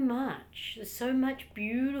so much. There's so much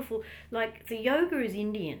beautiful. Like the yoga is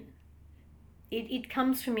Indian. It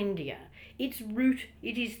comes from India. Its root,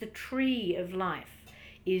 it is the tree of life,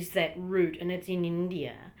 is that root, and it's in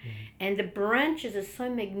India. And the branches are so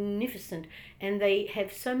magnificent, and they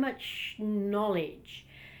have so much knowledge.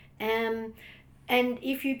 And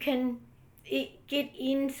if you can get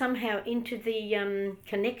in somehow into the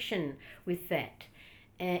connection with that,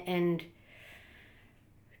 and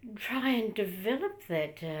try and develop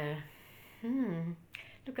that.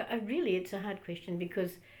 Look, really, it's a hard question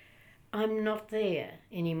because I'm not there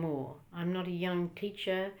anymore. I'm not a young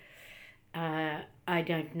teacher. I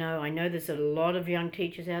don't know. I know there's a lot of young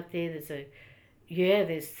teachers out there.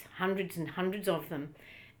 There's hundreds and hundreds of them.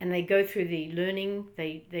 And they go through the learning.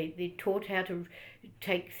 They're taught how to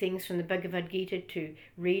take things from the Bhagavad Gita to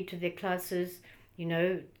read to their classes, you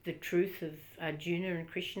know, the truth of Arjuna and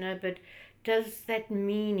Krishna, but does that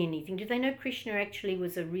mean anything? Do they know Krishna actually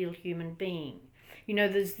was a real human being? You know,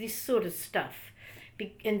 there's this sort of stuff.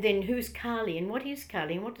 And then who's Kali and what is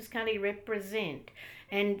Kali and what does Kali represent?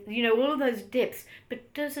 And, all of those depths.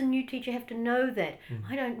 But does a new teacher have to know that?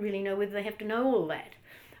 I don't really know whether they have to know all that.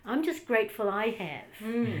 I'm just grateful I have.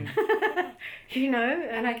 And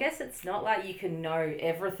I guess it's not like you can know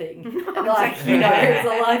everything. No, like, exactly. It's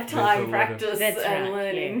a lifetime There's a lot of- practice That's and right.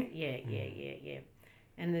 learning. Yeah.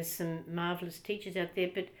 And there's some marvellous teachers out there,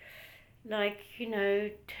 but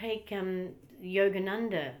take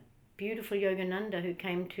Yogananda, beautiful Yogananda, who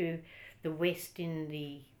came to the West in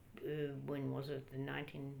the, when was it, the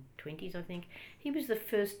 1920s, I think. He was the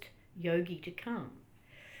first yogi to come.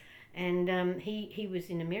 And he was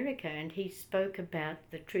in America, and he spoke about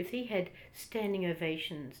the truth. He had standing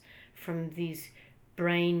ovations from these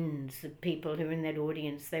brains, the people who were in that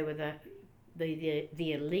audience. They were the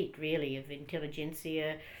elite, really, of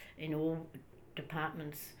intelligentsia in all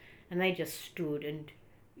departments, and they just stood and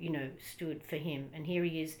stood for him. And here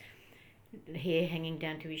he is, the hair hanging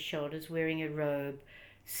down to his shoulders, wearing a robe,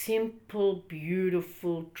 simple,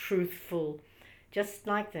 beautiful, truthful, just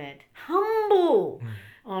like that, humble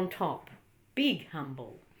on top, big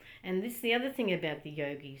humble. And this is the other thing about the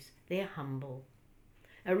yogis, they're humble.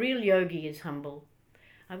 A real yogi is humble.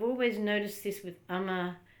 I've always noticed this with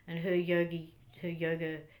Amma and her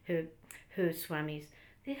swamis.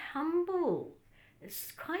 They're humble.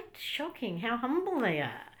 It's quite shocking how humble they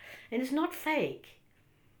are. And it's not fake.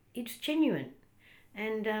 It's genuine.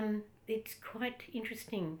 And it's quite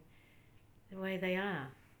interesting the way they are.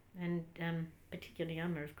 And particularly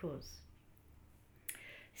Amma, of course.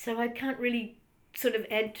 So I can't really sort of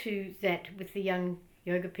add to that with the young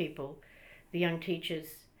yoga people, the young teachers.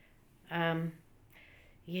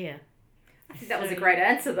 Yeah. I think that was a great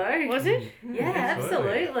answer, though. Was it? Yeah,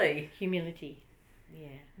 absolutely. Humility.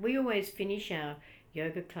 Yeah. We always finish our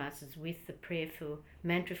yoga classes with the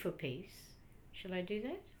mantra for peace. Shall I do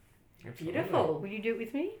that? Beautiful. Will you do it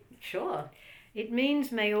with me? Sure. It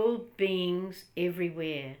means may all beings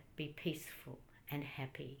everywhere be peaceful and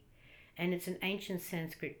happy. And it's an ancient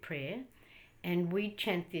Sanskrit prayer, and we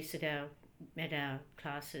chant this at our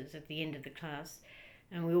classes at the end of the class,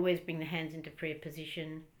 and we always bring the hands into prayer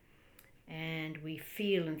position, and we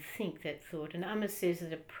feel and think that thought. And Amma says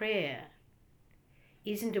that a prayer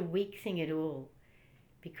isn't a weak thing at all,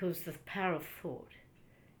 because the power of thought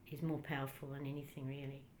is more powerful than anything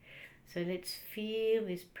really. So let's feel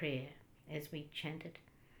this prayer as we chant it.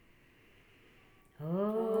 Om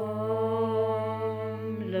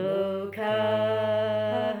Loka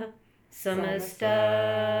Samasta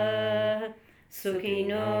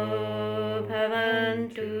Sukhino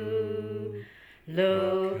Bhavantu.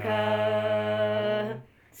 Loka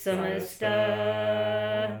Samasta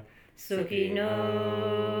Sukhino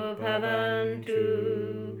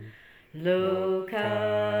Bhavantu. Loka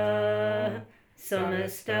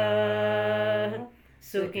Samasta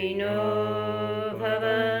Sukhino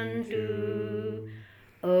Bhavantu.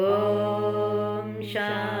 Om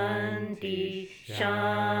Shanti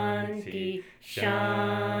Shanti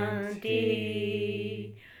Shanti.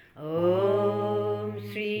 Om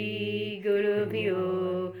Sri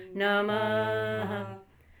Gurubhyo Namaha.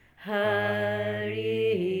 Hari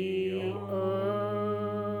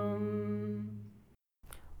Om.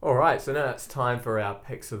 Alright, so now it's time for our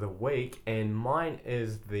picks of the week, and mine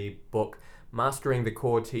is the book Mastering the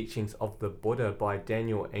Core Teachings of the Buddha by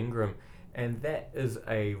Daniel Ingram, and that is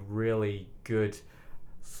a really good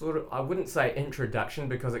sort of, I wouldn't say introduction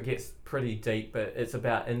because it gets pretty deep, but it's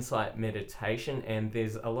about insight meditation, and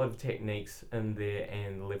there's a lot of techniques in there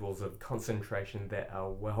and levels of concentration that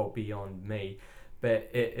are well beyond me, but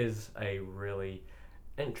it is a really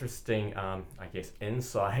interesting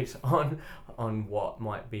insight on what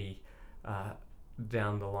might be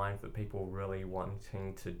down the line for people really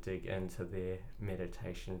wanting to dig into their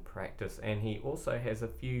meditation practice. And he also has a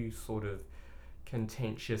few sort of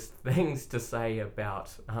contentious things to say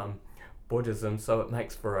about Buddhism, so it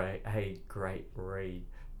makes for a great read.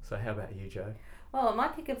 So how about you, Jo? Well, my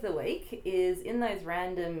pick of the week is in those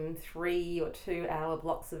random 3 or 2 hour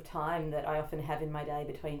blocks of time that I often have in my day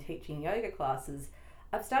between teaching yoga classes.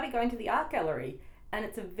 I've started going to the art gallery, and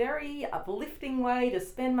it's a very uplifting way to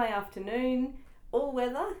spend my afternoon. All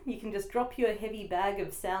weather, you can just drop your heavy bag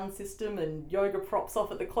of sound system and yoga props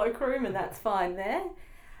off at the cloakroom, and that's fine there.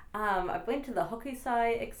 I went to the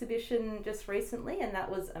Hokusai exhibition just recently, and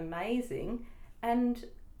that was amazing. And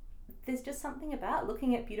there's just something about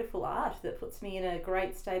looking at beautiful art that puts me in a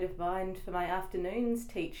great state of mind for my afternoons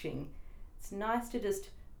teaching. It's nice to just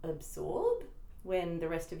absorb when the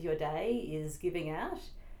rest of your day is giving out.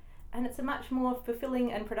 And it's a much more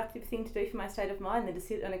fulfilling and productive thing to do for my state of mind than to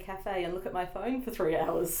sit in a cafe and look at my phone for 3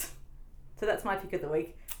 hours. So that's my pick of the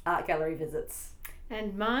week, art gallery visits.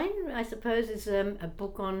 And mine, I suppose, is a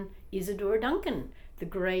book on Isadora Duncan, the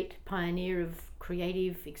great pioneer of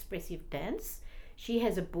creative, expressive dance. She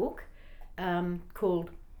has a book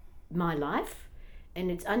called My Life, and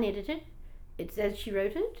it's unedited. It's as she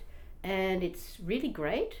wrote it, and it's really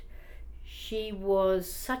great. She was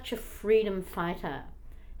such a freedom fighter,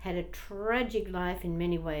 had a tragic life in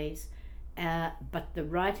many ways, but the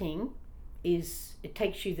writing it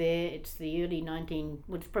takes you there. It's the early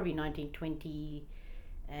it's probably 1920,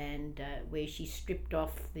 and where she stripped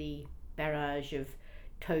off the barrage of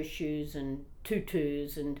toe shoes and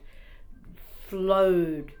tutus and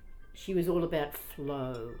flowed. She was all about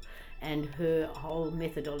flow, and her whole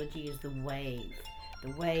methodology is the wave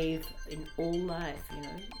in all life,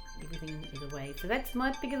 everything is a wave. So that's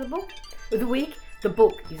my pick of the book of the week. The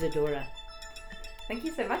book, Isadora. Thank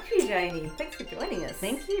you so much, Eugenie. Thanks for joining us.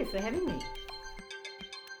 Thank you for having me.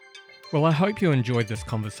 Well, I hope you enjoyed this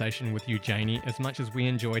conversation with Eugenie as much as we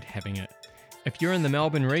enjoyed having it. If you're in the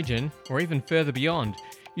Melbourne region, or even further beyond,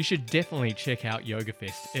 you should definitely check out Yoga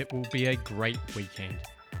Fest. It will be a great weekend.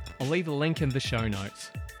 I'll leave a link in the show notes.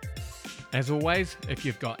 As always, if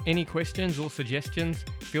you've got any questions or suggestions,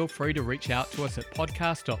 feel free to reach out to us at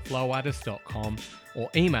podcast.flowartist.com or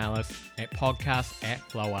email us at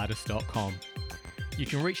podcast@flowartist.com. You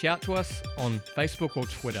can reach out to us on Facebook or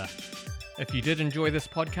Twitter. If you did enjoy this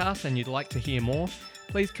podcast and you'd like to hear more,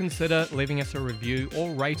 please consider leaving us a review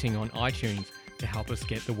or rating on iTunes to help us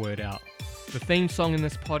get the word out. The theme song in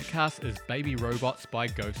this podcast is Baby Robots by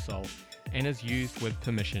Ghost Soul and is used with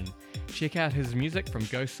permission. Check out his music from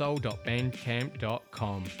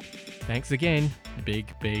ghostsoul.bandcamp.com. Thanks again.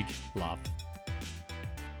 Big, big love.